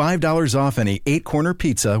 get $5 off any 8-corner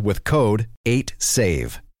pizza with code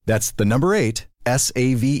 8SAVE. That's the number 8,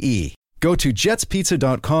 SAVE. Go to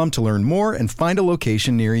jetspizza.com to learn more and find a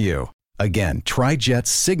location near you. Again, try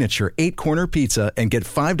Jet's signature 8-corner pizza and get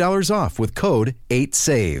 $5 off with code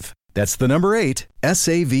 8SAVE. That's the number 8,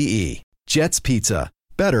 SAVE. Jet's Pizza.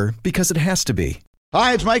 Better because it has to be.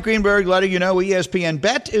 Hi, it's Mike Greenberg letting you know ESPN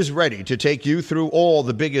Bet is ready to take you through all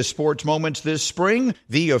the biggest sports moments this spring.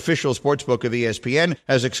 The official sportsbook of ESPN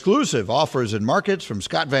has exclusive offers and markets from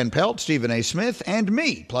Scott Van Pelt, Stephen A. Smith, and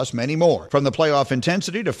me, plus many more. From the playoff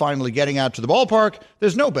intensity to finally getting out to the ballpark,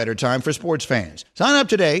 there's no better time for sports fans. Sign up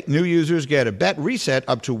today. New users get a bet reset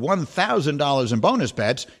up to $1,000 in bonus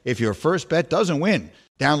bets if your first bet doesn't win.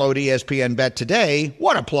 Download ESPN Bet today.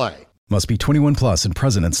 What a play. Must be 21 plus and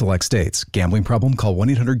present in select states. Gambling problem? Call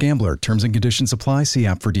 1-800-GAMBLER. Terms and conditions apply. See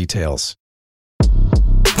app for details.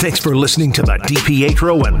 Thanks for listening to the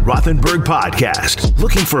DiPietro and Rothenberg podcast.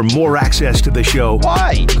 Looking for more access to the show?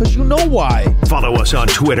 Why? Because you know why. Follow us on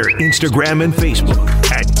Twitter, Instagram, and Facebook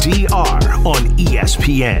at DR on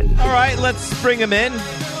ESPN. All right, let's bring him in.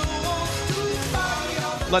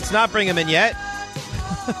 Let's not bring him in yet.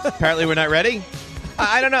 Apparently we're not ready.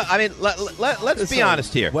 I don't know. I mean, let's be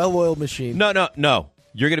honest here. Well-oiled machine. No.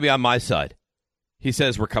 You're going to be on my side. He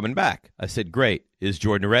says we're coming back. I said, great. Is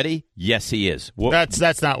Jordan ready? Yes, he is.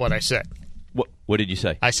 That's not what I said. What did you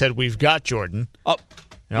say? I said we've got Jordan. Oh,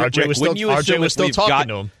 RJ was still talking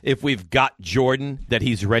to him. If we've got Jordan, that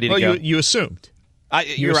he's ready to go. You assumed.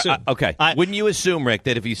 You're right. Okay. Wouldn't you assume, Rick,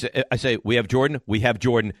 that if I say we have Jordan,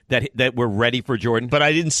 that we're ready for Jordan? But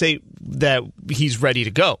I didn't say that he's ready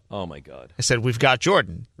to go. Oh my God! I said we've got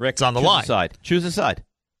Jordan. Rick, it's on the line. Choose a side.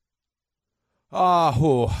 I'm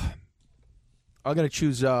gonna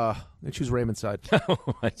choose Raymond's side.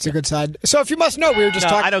 It's a good side. So if you must know, we were just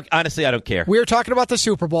talking. I don't care. We were talking about the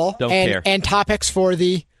Super Bowl and topics for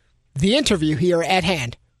the interview here at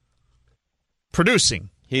hand. Producing.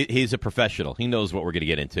 He's a professional. He knows what we're going to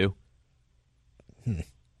get into.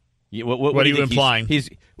 What are you implying?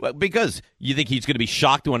 Because you think he's going to be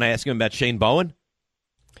shocked when I ask him about Shane Bowen?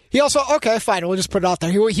 He also, okay, fine, we'll just put it out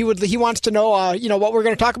there. He wants to know, what we're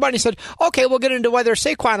going to talk about. And he said, okay, we'll get into whether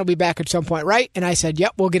Saquon will be back at some point, right? And I said,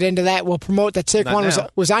 yep, we'll get into that. We'll promote that Saquon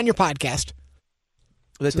was on your podcast.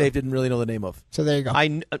 That Dave didn't really know the name of. So there you go.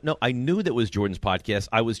 I knew that was Jordan's podcast.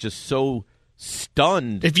 I was just so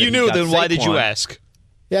stunned. If you knew, then why did you ask?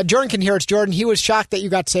 Yeah, Jordan can hear it's Jordan. He was shocked that you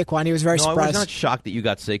got Saquon. He was very surprised. I was not shocked that you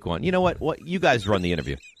got Saquon. You know what? You guys run the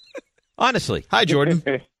interview. Honestly. Hi, Jordan.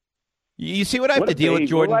 You see what I have to deal with,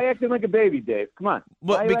 Jordan? Why acting like a baby, Dave? Come on.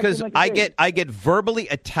 Well, because I get verbally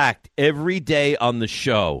attacked every day on the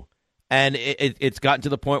show, and it's gotten to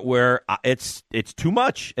the point where it's too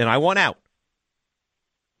much, and I want out.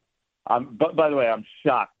 But by the way, I'm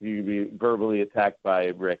shocked you be verbally attacked by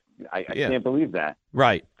Rick. I can't believe that.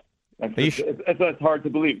 Right. It's hard to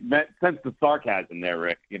believe. Sense the sarcasm there,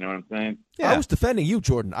 Rick. You know what I'm saying? Yeah. I was defending you,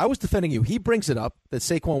 Jordan. I was defending you. He brings it up that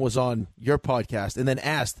Saquon was on your podcast and then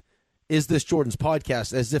asked, is this Jordan's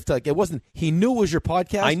podcast? As if it wasn't. He knew it was your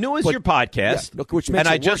podcast. I knew it was your podcast, which makes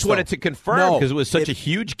I just wanted to confirm because it was such a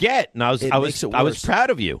huge get, and I was proud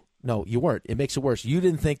of you. No, you weren't. It makes it worse. You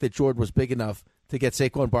didn't think that Jordan was big enough to get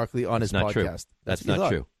Saquon Barkley on his podcast. True. That's not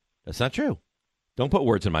true. That's not true. Don't put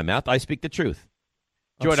words in my mouth. I speak the truth.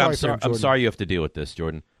 Jordan, I'm sorry you have to deal with this,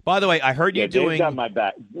 Jordan. By the way, I heard you doing. Dave's got my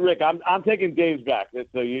back, Rick. I'm taking Dave's back,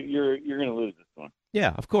 so you're going to lose this one.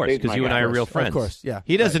 Yeah, of course, because you and I are real friends. Of course, yeah.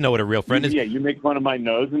 He doesn't know what a real friend is. Yeah, you make fun of my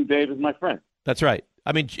nose, and Dave is my friend. That's right.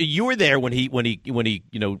 I mean, you were there when he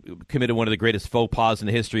committed one of the greatest faux pas in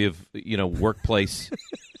the history of workplace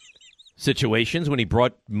situations when he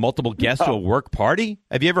brought multiple guests to a work party.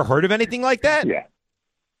 Have you ever heard of anything like that? Yeah.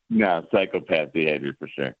 No, psychopath behavior for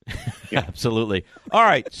sure. Yeah. Absolutely. All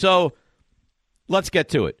right, so let's get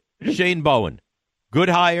to it. Shane Bowen, good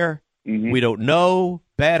hire. Mm-hmm. We don't know.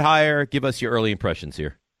 Bad hire. Give us your early impressions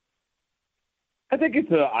here. I think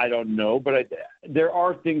it's I don't know, but there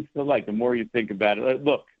are things to like. The more you think about it,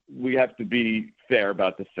 look, we have to be fair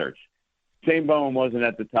about the search. Shane Bowen wasn't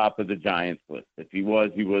at the top of the Giants list. If he was,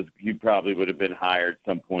 he probably would have been hired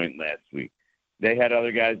some point last week. They had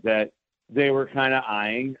other guys that they were kind of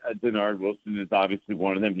eyeing. Denard Wilson is obviously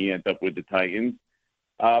one of them. He ends up with the Titans.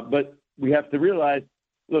 But we have to realize,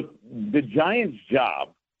 look, the Giants' job,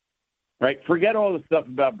 right? Forget all the stuff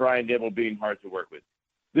about Brian Daboll being hard to work with.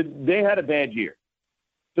 They had a bad year.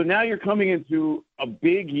 So now you're coming into a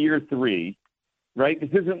big year 3, right? This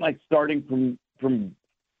isn't like starting from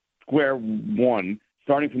square one,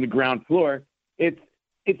 starting from the ground floor. It's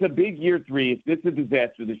a big year 3. If it's a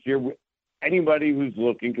disaster this year, anybody who's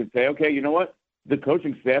looking could say, okay, you know what? The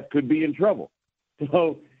coaching staff could be in trouble.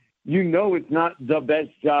 So it's not the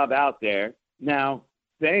best job out there. Now,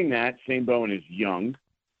 saying that, Shane Bowen is young,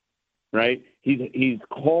 right? He's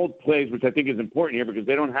called plays, which I think is important here because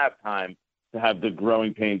they don't have time to have the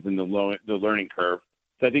growing pains and the learning curve.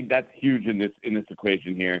 So I think that's huge in this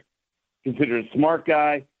equation here. Considered a smart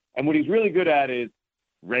guy, and what he's really good at is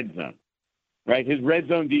red zone, right? His red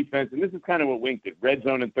zone defense, and this is kind of what Wink did, red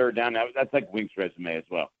zone and third down. That's like Wink's resume as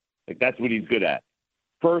well. Like that's what he's good at.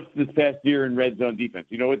 First this past year in red zone defense.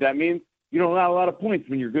 You know what that means? You don't allow a lot of points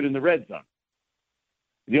when you're good in the red zone.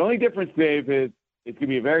 The only difference, Dave, is it's going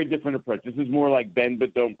to be a very different approach. This is more like bend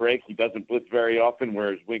but don't break. He doesn't blitz very often,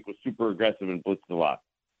 whereas Wink was super aggressive and blitzed a lot.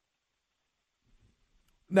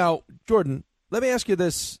 Now, Jordan, let me ask you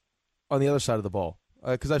this on the other side of the ball,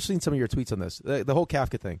 because I've seen some of your tweets on this. The whole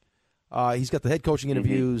Kafka thing. He's got the head coaching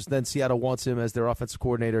interviews. Then Seattle wants him as their offensive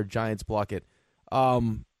coordinator. Giants block it.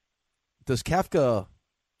 Does Kafka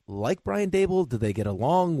like Brian Daboll? Did they get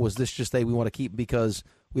along? Was this just we want to keep him because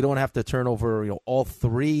we don't have to turn over all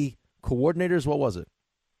 3 coordinators? What was it?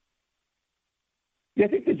 Yeah, I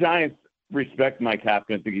think the Giants respect Mike Kafka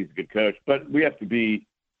and think he's a good coach, but we have to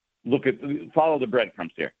follow the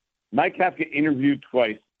breadcrumbs here. Mike Kafka interviewed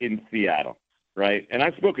twice in Seattle, right? And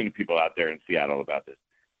I've spoken to people out there in Seattle about this.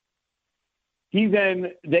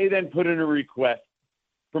 They then put in a request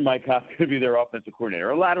for Mike Kafka to be their offensive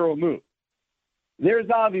coordinator, a lateral move. There's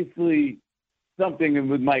obviously something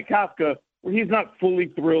with Mike Kafka where he's not fully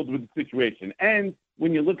thrilled with the situation. And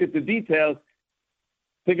when you look at the details,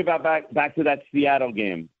 think about back to that Seattle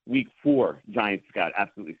game, week 4, Giants got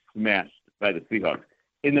absolutely smashed by the Seahawks.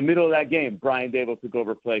 In the middle of that game, Brian Daboll took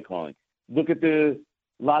over play calling. Look at the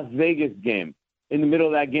Las Vegas game. In the middle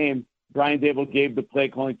of that game, Brian Daboll gave the play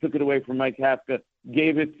calling, took it away from Mike Kafka,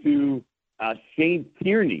 gave it to Shane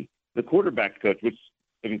Tierney, the quarterback's coach, which,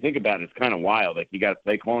 if you think about it, it's kind of wild. Like, he got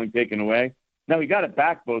play calling taken away. Now, he got it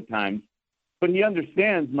back both times, but he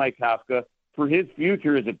understands Mike Kafka. For his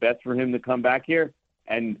future, is it best for him to come back here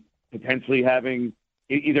and potentially having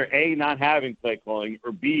either A, not having play calling,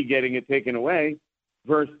 or B, getting it taken away,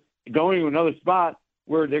 versus going to another spot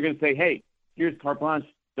where they're going to say, hey, here's carte blanche,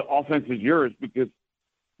 the offense is yours, because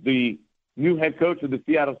the new head coach of the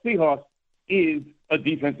Seattle Seahawks is a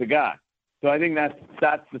defensive guy. So I think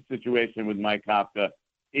that's the situation with Mike Kafka.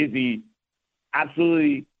 Is he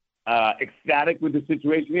absolutely ecstatic with the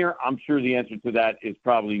situation here? I'm sure the answer to that is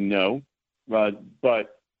probably no.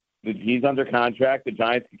 But he's under contract. The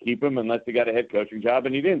Giants can keep him unless they got a head coaching job,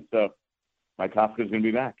 and he didn't. So Mike Kafka is going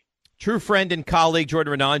to be back. True friend and colleague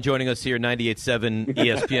Jordan Renan joining us here,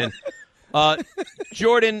 98.7 ESPN.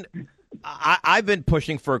 Jordan, I've been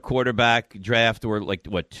pushing for a quarterback draft. We're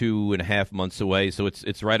 2.5 months away, so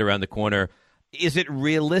it's right around the corner. Is it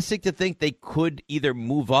realistic to think they could either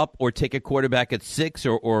move up or take a quarterback at 6,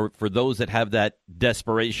 or for those that have that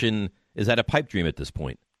desperation, is that a pipe dream at this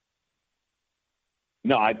point?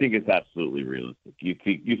 No, I think it's absolutely realistic. You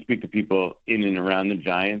speak to people in and around the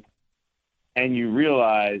Giants, and you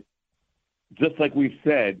realize, just like we've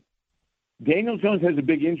said, Daniel Jones has a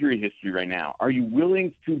big injury history right now. Are you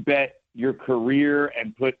willing to bet your career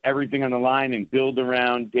and put everything on the line and build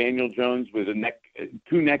around Daniel Jones with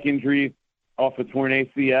 2 neck injuries off a torn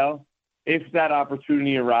ACL? If that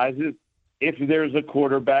opportunity arises, if there's a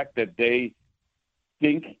quarterback that they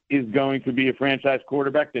think is going to be a franchise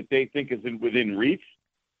quarterback that they think is within reach,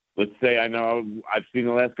 let's say, I know I've seen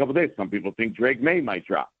the last couple of days, some people think Drake May might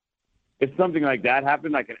drop. If something like that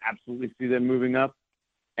happened, I can absolutely see them moving up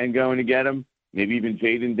and going to get him, maybe even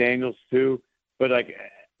Jaden Daniels too. But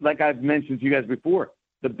like I've mentioned to you guys before,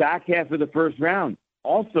 the back half of the first round,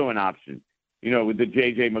 also an option. With the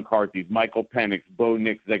J.J. McCarthy's, Michael Penix, Bo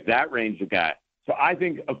Nix, like that range of guy. So I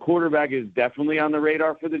think a quarterback is definitely on the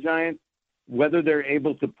radar for the Giants. Whether they're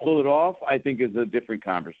able to pull it off, I think, is a different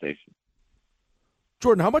conversation.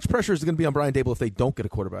 Jordan, how much pressure is going to be on Brian Daboll if they don't get a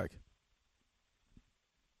quarterback?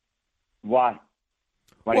 Why?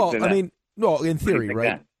 Well, I mean, no, in theory,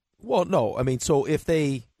 right? That? Well, no, I mean, so if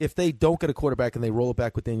they don't get a quarterback and they roll it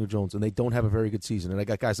back with Daniel Jones and they don't have a very good season, and I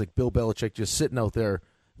got guys like Bill Belichick just sitting out there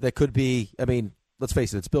that could be, I mean, let's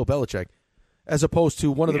face it, it's Bill Belichick, as opposed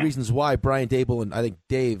to one of the reasons why Brian Daboll, and I think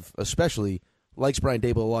Dave especially, likes Brian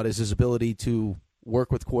Daboll a lot is his ability to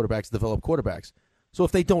work with quarterbacks, develop quarterbacks. So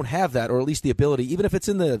if they don't have that, or at least the ability, even if it's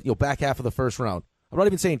in the back half of the first round, I'm not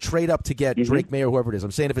even saying trade up to get Drake May or whoever it is.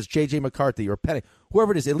 I'm saying if it's J.J. McCarthy or Penny,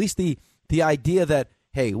 whoever it is, at least the idea that,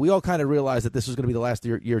 hey, we all kind of realize that this is going to be the last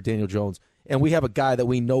year of Daniel Jones, and we have a guy that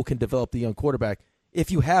we know can develop the young quarterback. If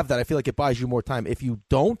you have that, I feel like it buys you more time. If you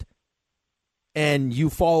don't, and you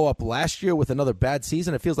follow up last year with another bad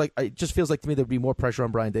season, it just feels like to me there'd be more pressure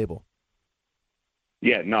on Brian Daboll.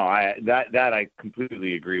 Yeah, no, that I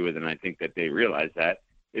completely agree with, and I think that they realize that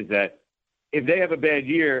is that if they have a bad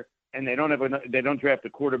year and they don't draft a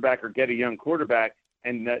quarterback or get a young quarterback,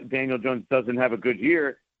 and Daniel Jones doesn't have a good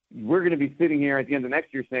year, we're going to be sitting here at the end of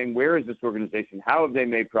next year saying, where is this organization? How have they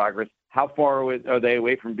made progress? How far are they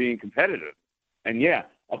away from being competitive? And yeah,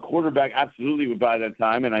 a quarterback absolutely would buy that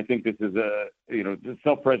time, and I think this is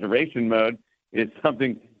self-preservation mode is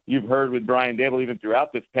something you've heard with Brian Daboll even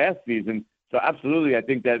throughout this past season. So absolutely, I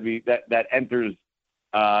think that enters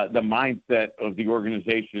the mindset of the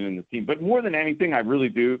organization and the team. But more than anything, I really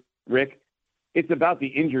do, Rick, it's about the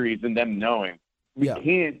injuries and them knowing. We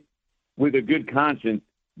can't, with a good conscience,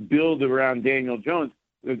 build around Daniel Jones.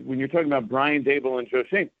 When you're talking about Brian Daboll and Joe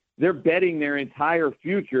Schoen, they're betting their entire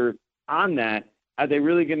future on that. Are they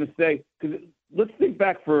really going to say – because let's think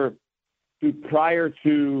back to prior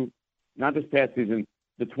to, not this past season,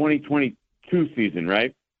 the 2022 season,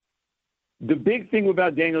 right? The big thing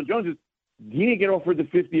about Daniel Jones is he didn't get offered the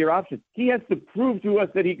 50-year option. He has to prove to us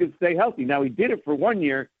that he could stay healthy. Now, he did it for 1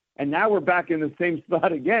 year, and now we're back in the same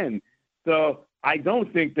spot again. So I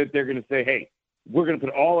don't think that they're going to say, hey, we're going to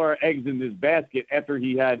put all our eggs in this basket after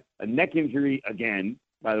he had a neck injury again,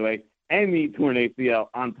 by the way, and the torn ACL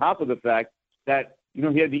on top of the fact that, he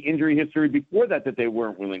had the injury history before that they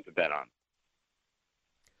weren't willing to bet on.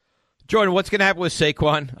 Jordan, what's going to happen with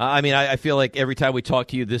Saquon? I mean, I feel like every time we talk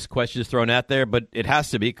to you, this question is thrown out there, but it has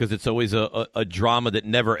to be because it's always a drama that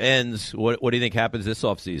never ends. What do you think happens this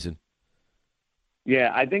offseason?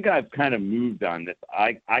 Yeah, I think I've kind of moved on this.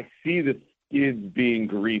 I see the skids being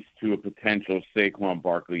greased to a potential Saquon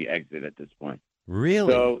Barkley exit at this point.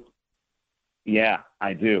 Really? So, yeah,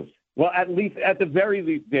 I do. Well, at the very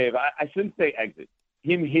least, Dave, I shouldn't say exit.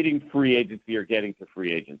 Him hitting free agency or getting to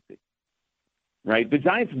free agency. Right? The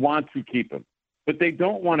Giants want to keep him, but they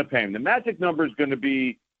don't want to pay him. The magic number is going to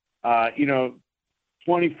be, $24,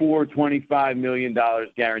 $25 million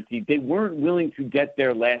guaranteed. They weren't willing to get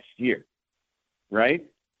there last year, right?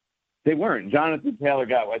 They weren't. Jonathan Taylor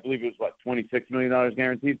got, I believe it was, $26 million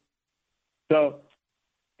guaranteed? So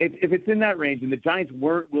if it's in that range, and the Giants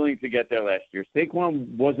weren't willing to get there last year,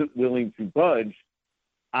 Saquon wasn't willing to budge,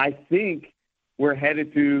 I think we're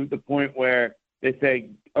headed to the point where they say,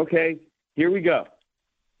 okay, here we go.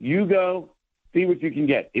 You go, see what you can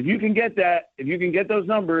get. If you can get that, if you can get those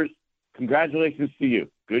numbers, congratulations to you.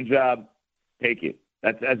 Good job. Take it.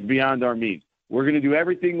 That's beyond our means. We're going to do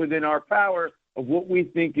everything within our power of what we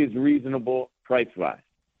think is reasonable price-wise.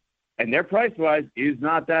 And their price-wise is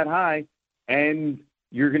not that high, and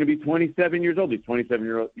you're going to be 27 years old. He's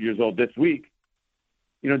 27 years old this week.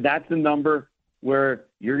 That's a number where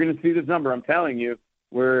you're going to see this number, I'm telling you,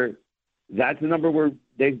 where that's a number where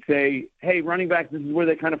they say, hey, running backs, this is where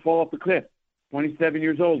they kind of fall off the cliff. 27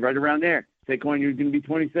 years old, right around there. Saquon, you're going to be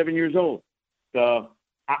 27 years old. So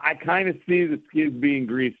I kind of see the skids being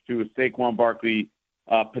greased to a Saquon Barkley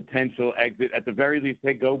potential exit. At the very least,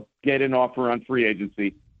 hey, go get an offer on free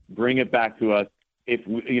agency. Bring it back to us if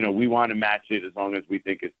we want to match it as long as we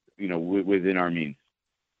think it's within our means.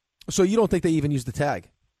 So you don't think they even use the tag?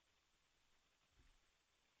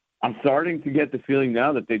 I'm starting to get the feeling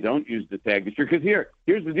now that they don't use the tag this year. Because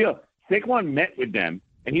here's the deal. Saquon met with them,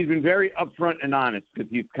 and he's been very upfront and honest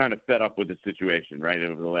because he's kind of fed up with the situation, right,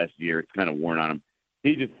 over the last year. It's kind of worn on him.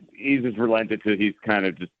 He's just relented to he's kind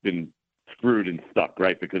of just been screwed and stuck,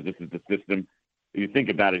 right, because this is the system. If you think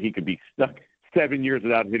about it, he could be stuck 7 years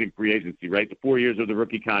without hitting free agency, right, the 4 years of the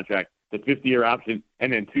rookie contract, the 50-year option,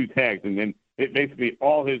 and then 2 tags, and then basically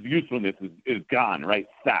all his usefulness is gone, right,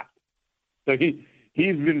 sapped. So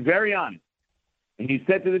He's been very honest. And he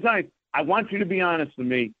said to the Giants, I want you to be honest with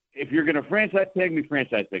me. if you're going to franchise tag me,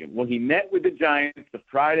 franchise tag him. Well, he met with the Giants the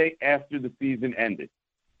Friday after the season ended.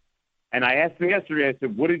 And I asked him yesterday, I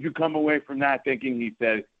said, what did you come away from that thinking? He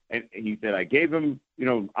said, I gave him,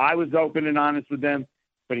 I was open and honest with them,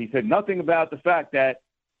 but he said nothing about the fact that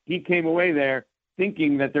he came away there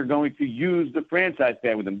thinking that they're going to use the franchise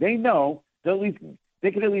tag with him. They know they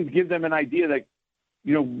can at least give them an idea that,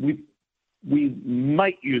 we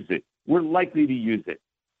might use it. We're likely to use it.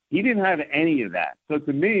 He didn't have any of that. So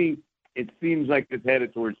to me, it seems like it's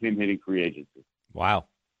headed towards him hitting free agency. Wow.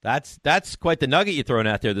 That's quite the nugget you're throwing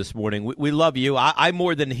out there this morning. We love you. I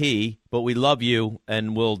more than he, but we love you,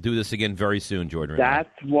 and we'll do this again very soon, Jordan. That's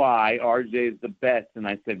why RJ is the best. And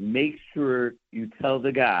I said, make sure you tell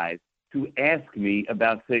the guys to ask me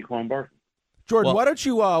about Saquon Barkley. Jordan, why don't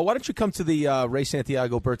you come to the Ray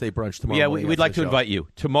Santiago birthday brunch tomorrow? Yeah, morning we'd like to invite you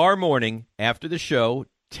tomorrow morning after the show,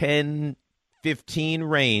 10:15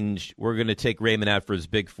 range. We're going to take Raymond out for his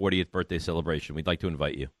big 40th birthday celebration. We'd like to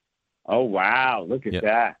invite you. Oh wow! Look at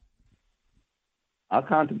that. I'll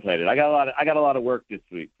contemplate it. I got a lot of work this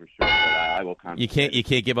week for sure, but I will contemplate. You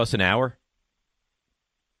can't give us an hour.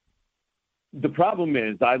 The problem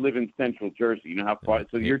is I live in Central Jersey. You know how far?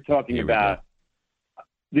 So you're talking about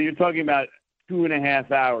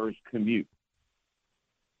 2.5 hours commute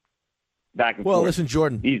back and forth. Well, listen,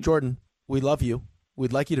 Jordan, we love you.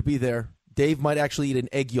 We'd like you to be there. Dave might actually eat an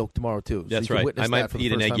egg yolk tomorrow too. That's right. I might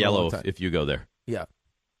eat an egg yellow if you go there. Yeah.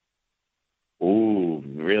 Ooh,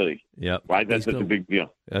 really? Yeah. Why is that such a big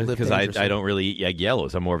deal? Because I don't really eat egg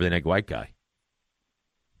yellows. I'm more of an egg white guy.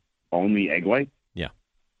 Only egg white? Yeah.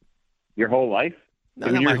 Your whole life? No,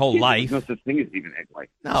 not my whole life. There's no such thing as even egg white.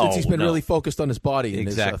 No, since he's been really focused on his body and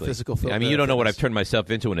his physical. I mean, you don't know what I've turned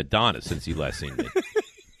myself into, an Adonis, since you last seen me.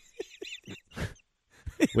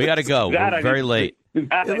 We got to go. We're very late. He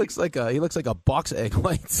looks like a box of egg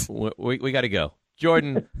whites. We got to go.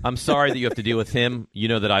 Jordan, I'm sorry that you have to deal with him. You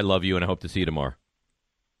know that I love you, and I hope to see you tomorrow.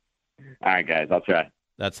 All right, guys. I'll try.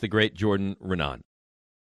 That's the great Jordan Renan.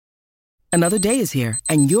 Another day is here,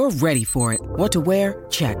 and you're ready for it. What to wear?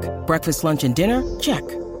 Check. Breakfast, lunch, and dinner? Check.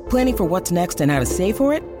 Planning for what's next and how to save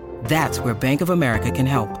for it? That's where Bank of America can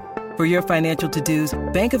help. For your financial to-dos,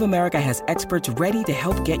 Bank of America has experts ready to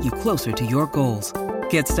help get you closer to your goals.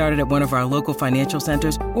 Get started at one of our local financial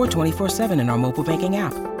centers or 24/7 in our mobile banking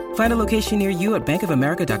app. Find a location near you at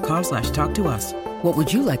bankofamerica.com/talktous. What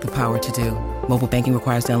would you like the power to do? Mobile banking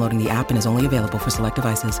requires downloading the app and is only available for select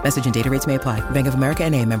devices. Message and data rates may apply. Bank of America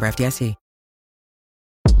NA, member FDIC.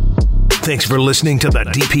 Thanks for listening to the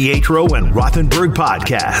DiPietro and Rothenberg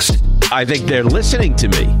podcast. I think they're listening to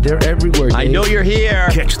me. They're everywhere, Dave. I know you're here.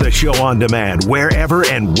 Catch the show on demand wherever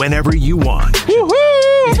and whenever you want.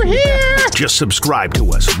 Woohoo! Over here! Just subscribe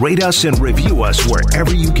to us, rate us, and review us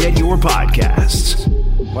wherever you get your podcasts.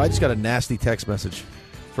 Well, I just got a nasty text message.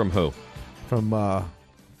 From who? From my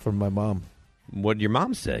mom. What did your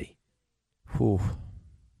mom say? Ooh.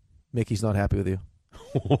 Mickey's not happy with you.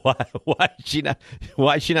 Why is she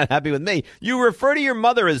not happy with me? You refer to your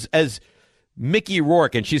mother as Mickey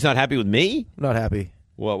Rourke, and she's not happy with me? Not happy.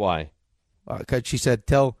 What? Why? Because she said,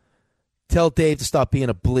 tell Dave to stop being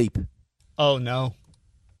a bleep. Oh, no.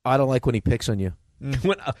 I don't like when he picks on you.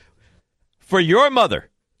 For your mother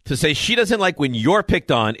to say she doesn't like when you're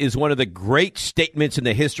picked on is one of the great statements in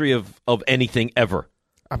the history of anything ever.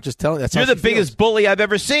 I'm just telling you. You're the biggest bully I've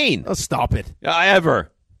ever seen. Oh, stop it.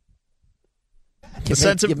 Ever. The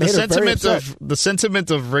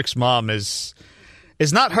sentiment of Rick's mom is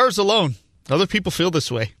not hers alone. Other people feel this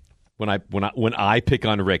way. When I pick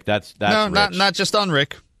on Rick, that's no, Rich. not just on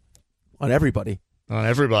Rick. On everybody. On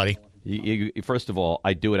everybody. You, first of all,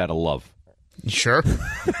 I do it out of love. Sure.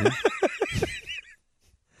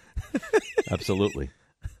 Absolutely.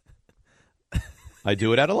 I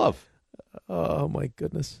do it out of love. Oh my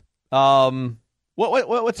goodness.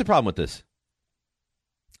 What's the problem with this?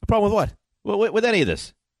 A problem with what? With any of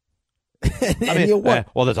this? I mean,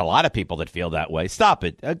 well, there's a lot of people that feel that way. Stop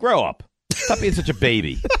it. Grow up. Stop being such a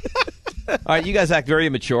baby. All right, you guys act very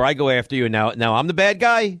immature. I go after you, and now I'm the bad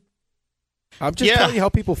guy? I'm just telling you how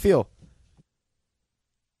people feel.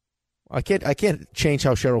 I can't change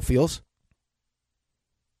how Cheryl feels.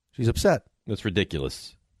 She's upset. That's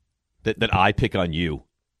ridiculous. That I pick on you.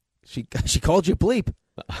 She called you a bleep.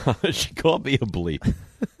 She called me a bleep.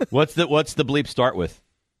 What's the bleep start with?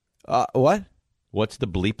 What? What's the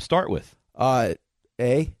bleep start with? A.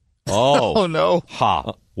 Oh no!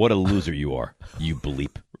 Ha! What a loser you are, you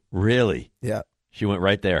bleep. Really? Yeah. She went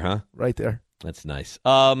right there, huh? Right there. That's nice.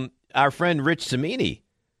 Our friend Rich Cimini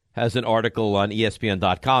has an article on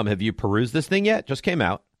ESPN.com. Have you perused this thing yet? Just came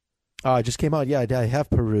out. Just came out. Yeah, I have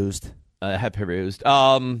perused.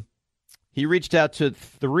 He reached out to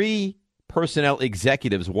 3 personnel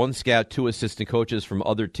executives, 1 scout, 2 assistant coaches from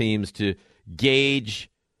other teams to gauge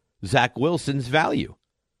Zach Wilson's value.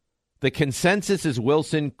 The consensus is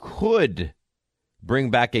Wilson could bring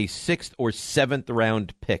back a 6th or 7th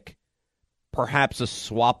round pick, perhaps a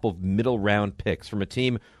swap of middle round picks from a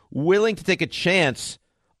team willing to take a chance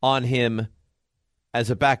on him as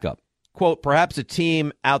a backup. Quote, perhaps a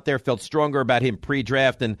team out there felt stronger about him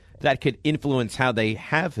pre-draft, and that could influence how they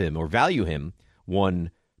have him or value him,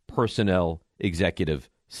 one personnel executive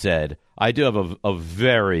said. I do have a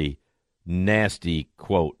very nasty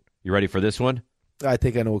quote. You ready for this one? I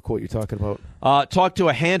think I know what quote you're talking about. Talked to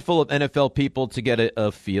a handful of NFL people to get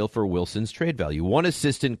a feel for Wilson's trade value. One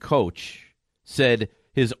assistant coach said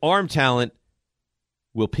his arm talent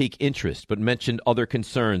will pique interest, but mentioned other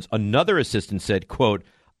concerns. Another assistant said, quote,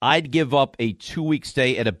 I'd give up a 2-week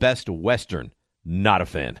stay at a Best Western. Not a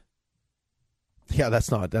fan. Yeah,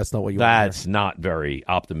 that's not what you want. That's not very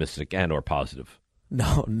optimistic and or positive.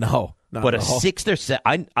 No. But a 6th or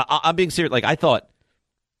 7th, I'm being serious. Like, I thought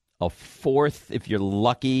a 4th, if you're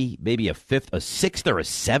lucky, maybe a 5th, a 6th or a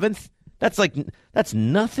 7th. That's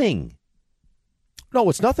nothing. No,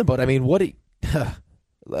 it's nothing. But I mean, what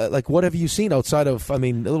have you seen outside of? I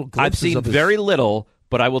mean, little glimpses I've seen of his... very little,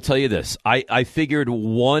 but I will tell you this: I figured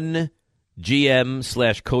one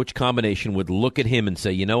GM/coach combination would look at him and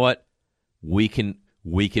say, you know what, we can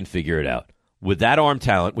figure it out with that arm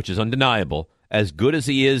talent, which is undeniable. As good as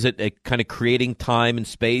he is at kind of creating time and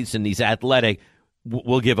space, and he's athletic,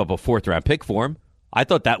 we'll give up a 4th round pick for him. I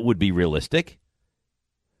thought that would be realistic.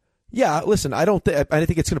 Yeah, listen, I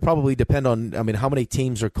think it's going to probably depend on, I mean, how many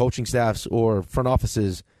teams or coaching staffs or front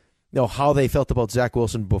offices, how they felt about Zach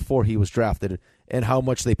Wilson before he was drafted and how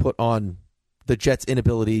much they put on the Jets'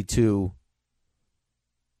 inability to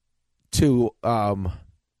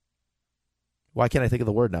why can't I think of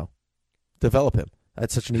the word now? Develop him.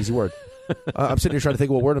 That's such an easy word. I'm sitting here trying to think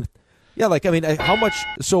of what word. Yeah, how much?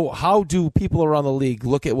 So how do people around the league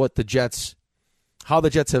look at what how the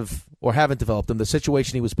Jets have or haven't developed him, the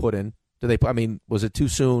situation he was put in? Was it too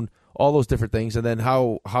soon? All those different things, and then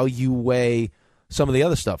how you weigh some of the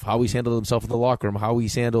other stuff, how he's handled himself in the locker room, how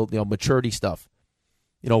he's handled maturity stuff.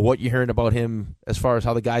 What you're hearing about him as far as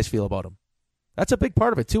how the guys feel about him. That's a big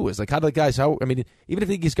part of it too. Is how do the guys? Even if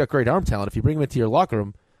he's got great arm talent, if you bring him into your locker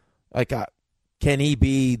room, can he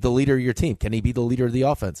be the leader of your team? Can he be the leader of the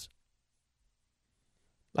offense?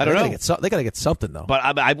 I don't know. They got to get something though.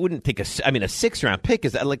 But I wouldn't think a 6th round pick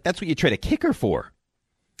is that that's what you trade a kicker for.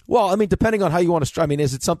 Well, depending on how you want to.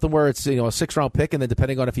 Is it something where it's a 6th round pick, and then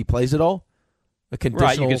depending on if he plays it all, a conditional.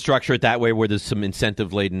 Right, you can structure it that way where there's some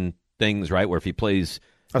incentive laden things, right? Where if he plays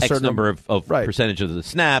X number of percentage of the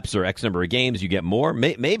snaps or X number of games, you get more.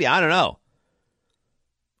 Maybe, I don't know.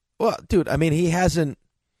 Well, dude, he hasn't,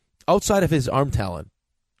 outside of his arm talent,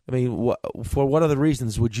 for what other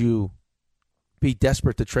reasons would you be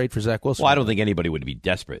desperate to trade for Zach Wilson? Well, I don't think anybody would be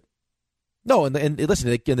desperate. No, and listen,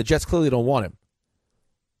 the Jets clearly don't want him.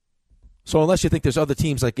 So unless you think there's other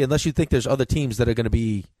teams, that are going to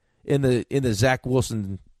be in the Zach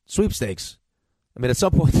Wilson sweepstakes, at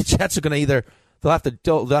some point the Jets are going to either they'll have to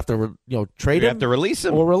trade him, have to release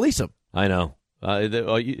him, or release him. I know.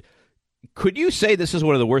 Could you say this is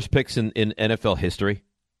one of the worst picks in NFL history?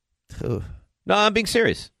 No, I'm being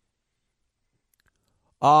serious.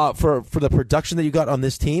 For the production that you got on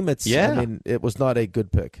this team, it was not a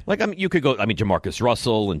good pick. You could go. Jamarcus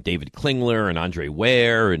Russell and David Klingler and Andre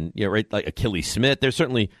Ware and like Achilles Smith. There's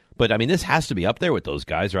certainly, but this has to be up there with those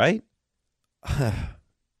guys, right?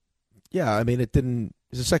 Yeah, it didn't.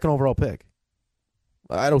 It's a 2nd overall pick.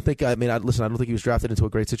 I don't think. I don't think he was drafted into a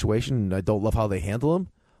great situation. I don't love how they handle him.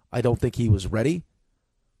 I don't think he was ready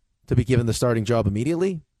to be given the starting job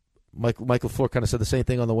immediately. Michael LaFleur kind of said the same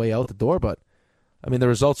thing on the way out the door, but. The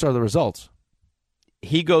results are the results.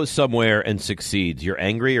 He goes somewhere and succeeds. You're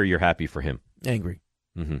angry or you're happy for him? Angry.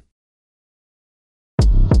 Mm-hmm.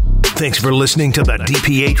 Thanks for listening to the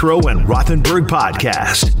DiPietro and Rothenberg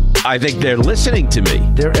podcast. I think they're listening to me.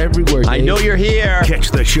 They're everywhere, Dave. I know you're here.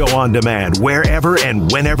 Catch the show on demand wherever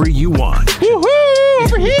and whenever you want. Woohoo!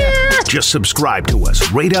 Over here! Just subscribe to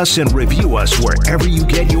us, rate us, and review us wherever you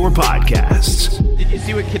get your podcasts. Did you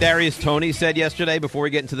see what Kadarius Toney said yesterday before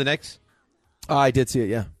we get into the Knicks? I did see it,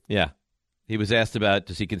 yeah. Yeah. He was asked about,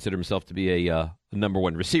 does he consider himself to be a number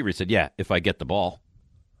 1 receiver? He said, yeah, if I get the ball.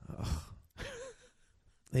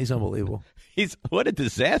 He's unbelievable. What a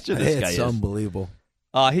disaster this guy is. It's unbelievable.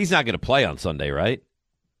 He's not going to play on Sunday, right?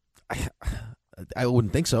 I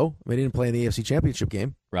wouldn't think so. He didn't play in the AFC Championship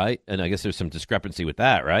game. Right, and I guess there's some discrepancy with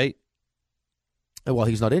that, right? Well,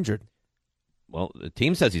 he's not injured. Well, the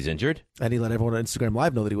team says he's injured. And he let everyone on Instagram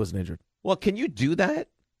Live know that he wasn't injured. Well, can you do that?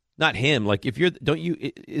 Not him. Like, if you're,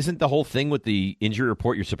 isn't the whole thing with the injury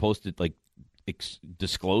report you're supposed to, like,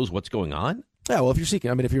 disclose what's going on? Yeah, well, if you're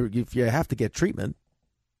seeking, I mean, if you have to get treatment,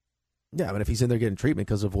 yeah, I mean, if he's in there getting treatment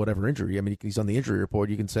because of whatever injury, I mean, he's on the injury report,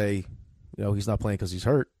 you can say, he's not playing because he's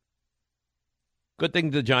hurt. Good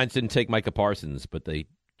thing the Giants didn't take Micah Parsons, but they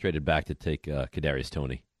traded back to take Kadarius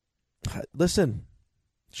Toney. Listen,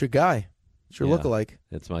 it's your guy. It's your lookalike.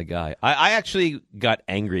 It's my guy. I actually got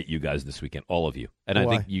angry at you guys this weekend, all of you. And Why? I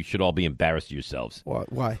think you should all be embarrassed of yourselves.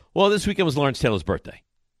 Why? Well, this weekend was Lawrence Taylor's birthday.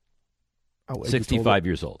 65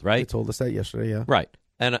 years old, right? You told us that yesterday, yeah. Right.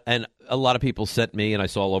 And a lot of people sent me, and I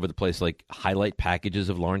saw all over the place, like, highlight packages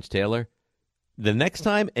of Lawrence Taylor. The next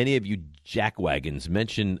time any of you jackwagons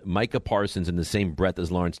mention Micah Parsons in the same breath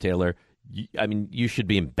as Lawrence Taylor, you should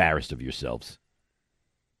be embarrassed of yourselves.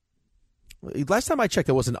 Last time I checked,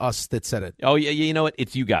 it wasn't us that said it. Oh, yeah, you know what?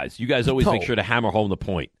 It's you guys. You guys always make sure to hammer home the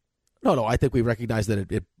point. No, I think we recognize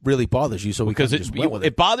that it really bothers you, so we because just went with it.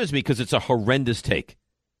 It bothers me because it's a horrendous take.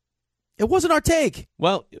 It wasn't our take.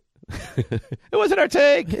 Well, it wasn't our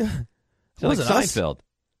take. Yeah. It wasn't Seinfeld.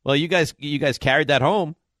 Well, you guys carried that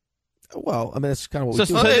home. Well, I mean, that's kind of what we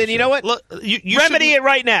do. So then, you know what? Look, you remedy it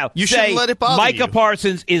right now. You shouldn't let it bother Micah you.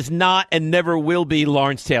 Parsons is not and never will be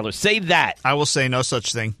Lawrence Taylor. Say that. I will say no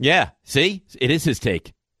such thing. Yeah. See? It is his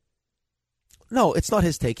take. No, it's not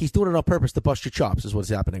his take. He's doing it on purpose to bust your chops is what's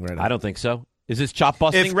happening right now. I don't think so. Is this chop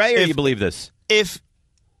busting, Ray, or do you believe this? If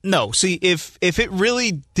it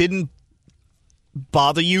really didn't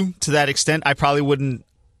bother you to that extent, I probably wouldn't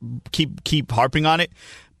keep harping on it.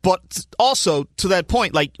 But also, to that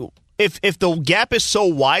point, like, if the gap is so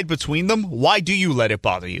wide between them, why do you let it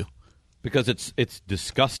bother you? Because it's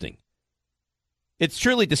disgusting. It's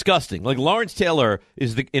truly disgusting. Like, Lawrence Taylor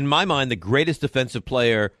is, in my mind, the greatest defensive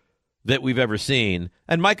player that we've ever seen.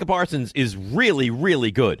 And Micah Parsons is really,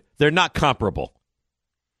 really good. They're not comparable.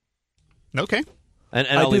 Okay. And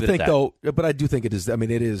I I'll do leave it think, at that. though, but I do think it is. I mean,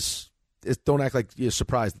 it is. Don't act like you're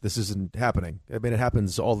surprised that this isn't happening. I mean, it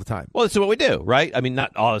happens all the time. Well, this is what we do, right? I mean,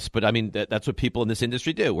 not us, but I mean, that's what people in this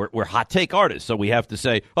industry do. We're hot take artists, so we have to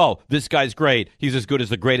say, oh, this guy's great. He's as good as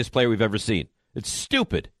the greatest player we've ever seen. It's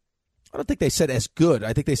stupid. I don't think they said as good.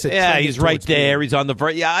 I think they said he's right there. He's on the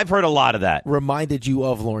verge. Yeah, I've heard a lot of that. Reminded you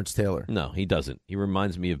of Lawrence Taylor. No, he doesn't. He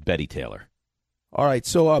reminds me of Betty Taylor. All right,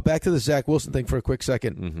 so back to the Zach Wilson thing for a quick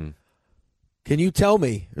second. Mm-hmm. Can you tell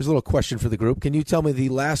me, here's a little question for the group, can you tell me the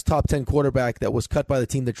last top 10 quarterback that was cut by the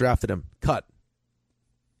team that drafted him? Cut.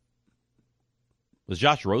 Was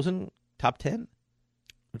Josh Rosen top 10?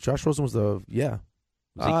 Josh Rosen was Was he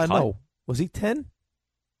cut? No. Was he 10?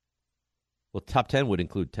 Well, top 10 would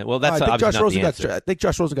include 10. Well, that's I think obviously Josh not Rosen the answer. I think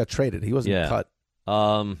Josh Rosen got traded. He wasn't cut.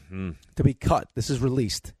 To be cut. This is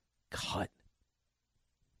released. Cut.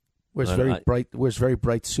 Wears very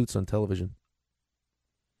bright suits on television.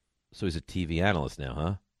 So he's a TV analyst now,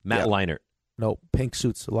 huh? Matt Leinart. No, pink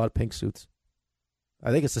suits. A lot of pink suits.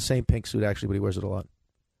 I think it's the same pink suit, actually, but he wears it a lot.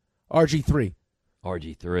 RG3.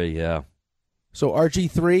 RG3, yeah. So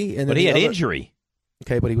RG3. And but he had injury.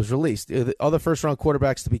 Okay, but he was released. The other first-round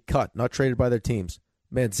quarterbacks to be cut, not traded by their teams.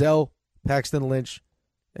 Manziel, Paxton Lynch,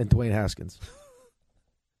 and Dwayne Haskins.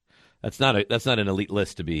 That's not an elite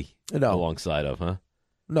list to be alongside of, huh?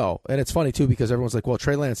 No, and it's funny, too, because everyone's like, well,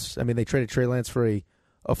 Trey Lance, I mean, they traded Trey Lance for a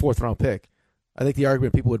fourth-round pick. I think the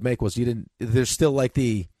argument people would make was there's still like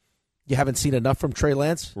you haven't seen enough from Trey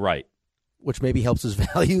Lance. Right. Which maybe helps his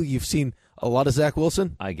value. You've seen a lot of Zach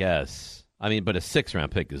Wilson. I guess. I mean, but a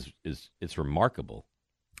 6th-round pick is remarkable.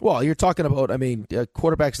 Well, you're talking about,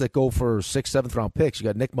 quarterbacks that go for 6th, 7th-round picks. You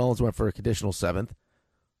got Nick Mullins went for a conditional 7th.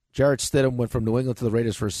 Jarrett Stidham went from New England to the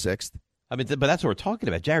Raiders for a 6th. I mean, but that's what we're talking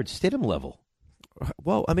about, Jarrett Stidham level.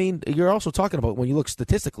 Well, I mean, you're also talking about, when you look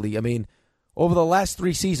statistically, I mean, over the last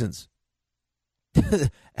 3 seasons, over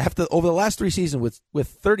the last 3 seasons with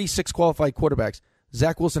 36 qualified quarterbacks,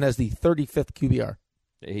 Zach Wilson has the 35th QBR.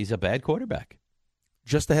 He's a bad quarterback.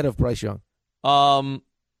 Just ahead of Bryce Young.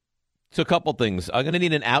 So a couple things. I'm going to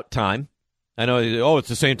need an out time. I know, it's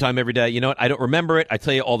the same time every day. You know what? I don't remember it. I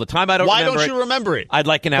tell you all the time I don't remember it. Why don't you remember it? I'd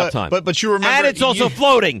like an out time. But you remember and it's also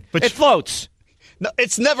floating. It floats. No,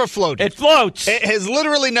 it's never floated. It floats. It has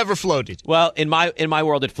literally never floated. Well, in my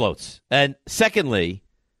world, it floats. And secondly,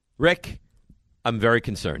 Rick, I'm very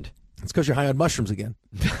concerned. It's because you're high on mushrooms again.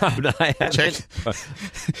 I haven't.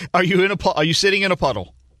 Are you sitting in a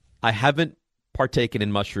puddle? I haven't partaken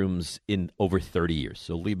in mushrooms in over 30 years,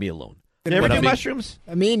 so leave me alone. You ever do mushrooms?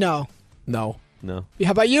 Me, no. No.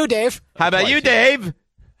 How about you, Dave? How about you, Dave?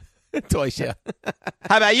 Twice, yeah.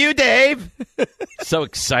 How about you, Dave? So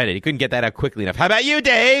excited. He couldn't get that out quickly enough. How about you,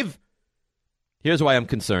 Dave? Here's why I'm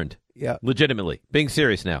concerned. Yeah. Legitimately. Being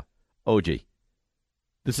serious now. OG.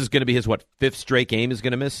 This is going to be his, fifth straight game he's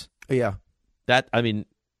going to miss? Yeah.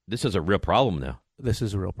 This is a real problem now. This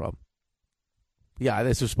is a real problem. Yeah,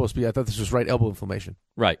 this was supposed to be, I thought this was right elbow inflammation.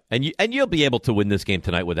 Right. And you'll be able to win this game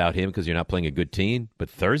tonight without him because you're not playing a good team. But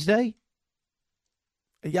Thursday?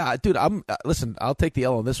 Yeah, dude, listen, I'll take the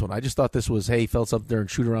L on this one. I just thought this was, hey, he felt something during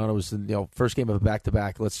shoot-around. It was the first game of a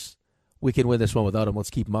back-to-back. We can win this one without him.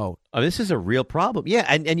 Let's keep him out. Oh, this is a real problem. Yeah,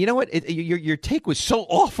 and you know what? Your take was so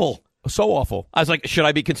awful. So awful. I was like, should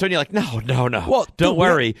I be concerned? You're like, no. Well, don't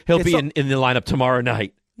worry. He'll be in the lineup tomorrow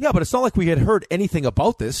night. Yeah, but it's not like we had heard anything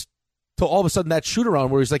about this till all of a sudden that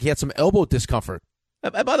shoot-around where he's like he had some elbow discomfort.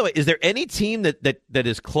 By the way, is there any team that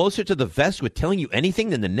is closer to the vest with telling you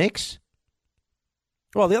anything than the Knicks?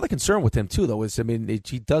 Well, the other concern with him, too, though, is,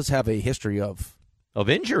 he does have a history of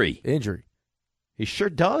injury. He sure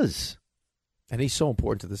does. And he's so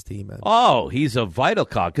important to this team, man. Oh, he's a vital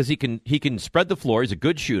cog because he can spread the floor. He's a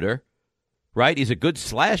good shooter, right? He's a good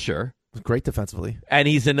slasher. Great defensively. And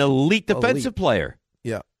he's an elite defensive player.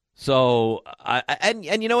 Yeah. So, and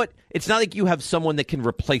you know what? It's not like you have someone that can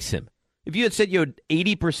replace him. If you had said you had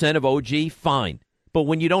 80% of OG, fine. But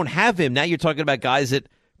when you don't have him, now you're talking about guys that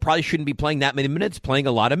probably shouldn't be playing that many minutes, playing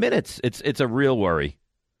a lot of minutes. It's a real worry.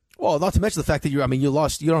 Well, not to mention the fact that you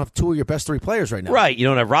don't have two of your best three players right now. Right. You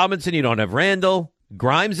don't have Robinson. You don't have Randall.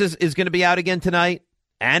 Grimes is going to be out again tonight.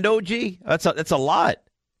 And OG. That's a lot.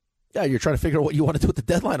 Yeah, you're trying to figure out what you want to do with the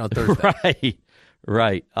deadline on Thursday.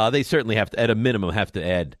 Right. They certainly have to, at a minimum,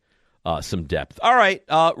 add some depth. All right.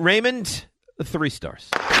 Raymond, 3 stars.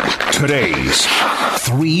 Today's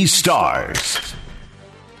 3 stars.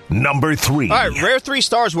 Number 3. All right, rare 3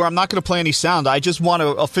 stars where I'm not going to play any sound. I just want to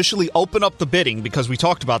officially open up the bidding because we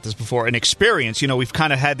talked about this before. An experience, we've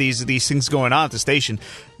kind of had these things going on at the station.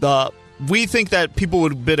 We think that people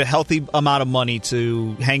would bid a healthy amount of money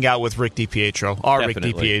to hang out with Rick DiPietro,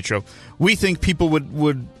 Definitely. Rick DiPietro. We think people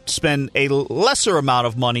would spend a lesser amount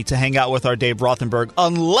of money to hang out with our Dave Rothenberg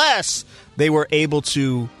unless they were able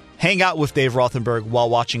to hang out with Dave Rothenberg while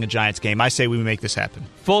watching a Giants game. I say we make this happen.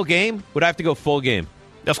 Full game? Would I have to go full game?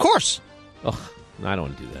 Of course. Ugh, I don't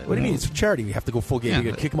want to do that. What do you mean? It's for charity. You have to go full game. You're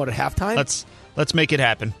going to kick him out at halftime? Let's make it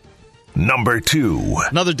happen. Number 2.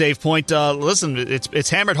 Another Dave point. Listen, it's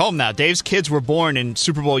hammered home now. Dave's kids were born in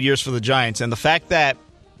Super Bowl years for the Giants, and the fact that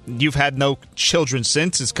you've had no children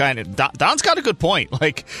since is kind of... Don's got a good point.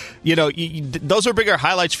 Those are bigger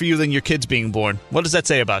highlights for you than your kids being born. What does that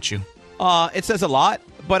say about you? It says a lot,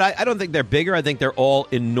 but I don't think they're bigger. I think they're all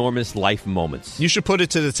enormous life moments. You should put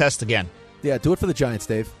it to the test again. Yeah, do it for the Giants,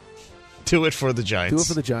 Dave. Do it for the Giants. Do it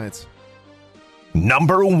for the Giants.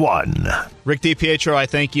 Number 1. Rick DiPietro, I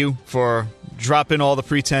thank you for dropping all the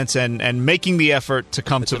pretense and making the effort to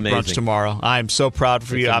come to brunch tomorrow. I'm so proud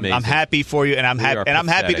for you. I'm happy for you, and I'm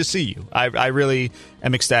happy to see you. I really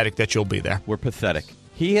am ecstatic that you'll be there. We're pathetic.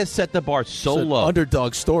 He has set the bar so low.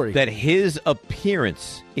 Underdog story. That his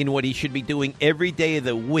appearance in what he should be doing every day of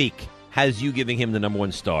the week has you giving him the number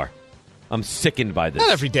 1 star. I'm sickened by this.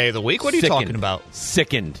 Not every day of the week. What are you talking about?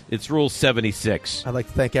 Sickened. It's Rule 76. I'd like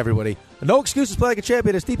to thank everybody. No excuses, play like a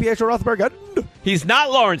champion. It's DiPietro Rothenberg. He's not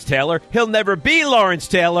Lawrence Taylor. He'll never be Lawrence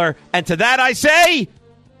Taylor. And to that I say,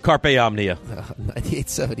 Carpe Omnia.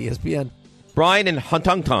 98.7 ESPN. Brian and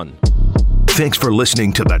Huntington. Thanks for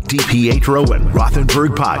listening to the DiPietro and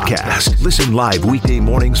Rothenberg podcast. Listen live weekday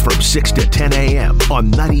mornings from 6 to 10 a.m.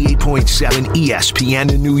 on 98.7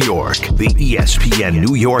 ESPN in New York, the ESPN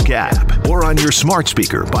New York app, or on your smart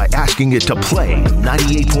speaker by asking it to play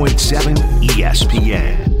 98.7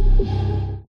 ESPN.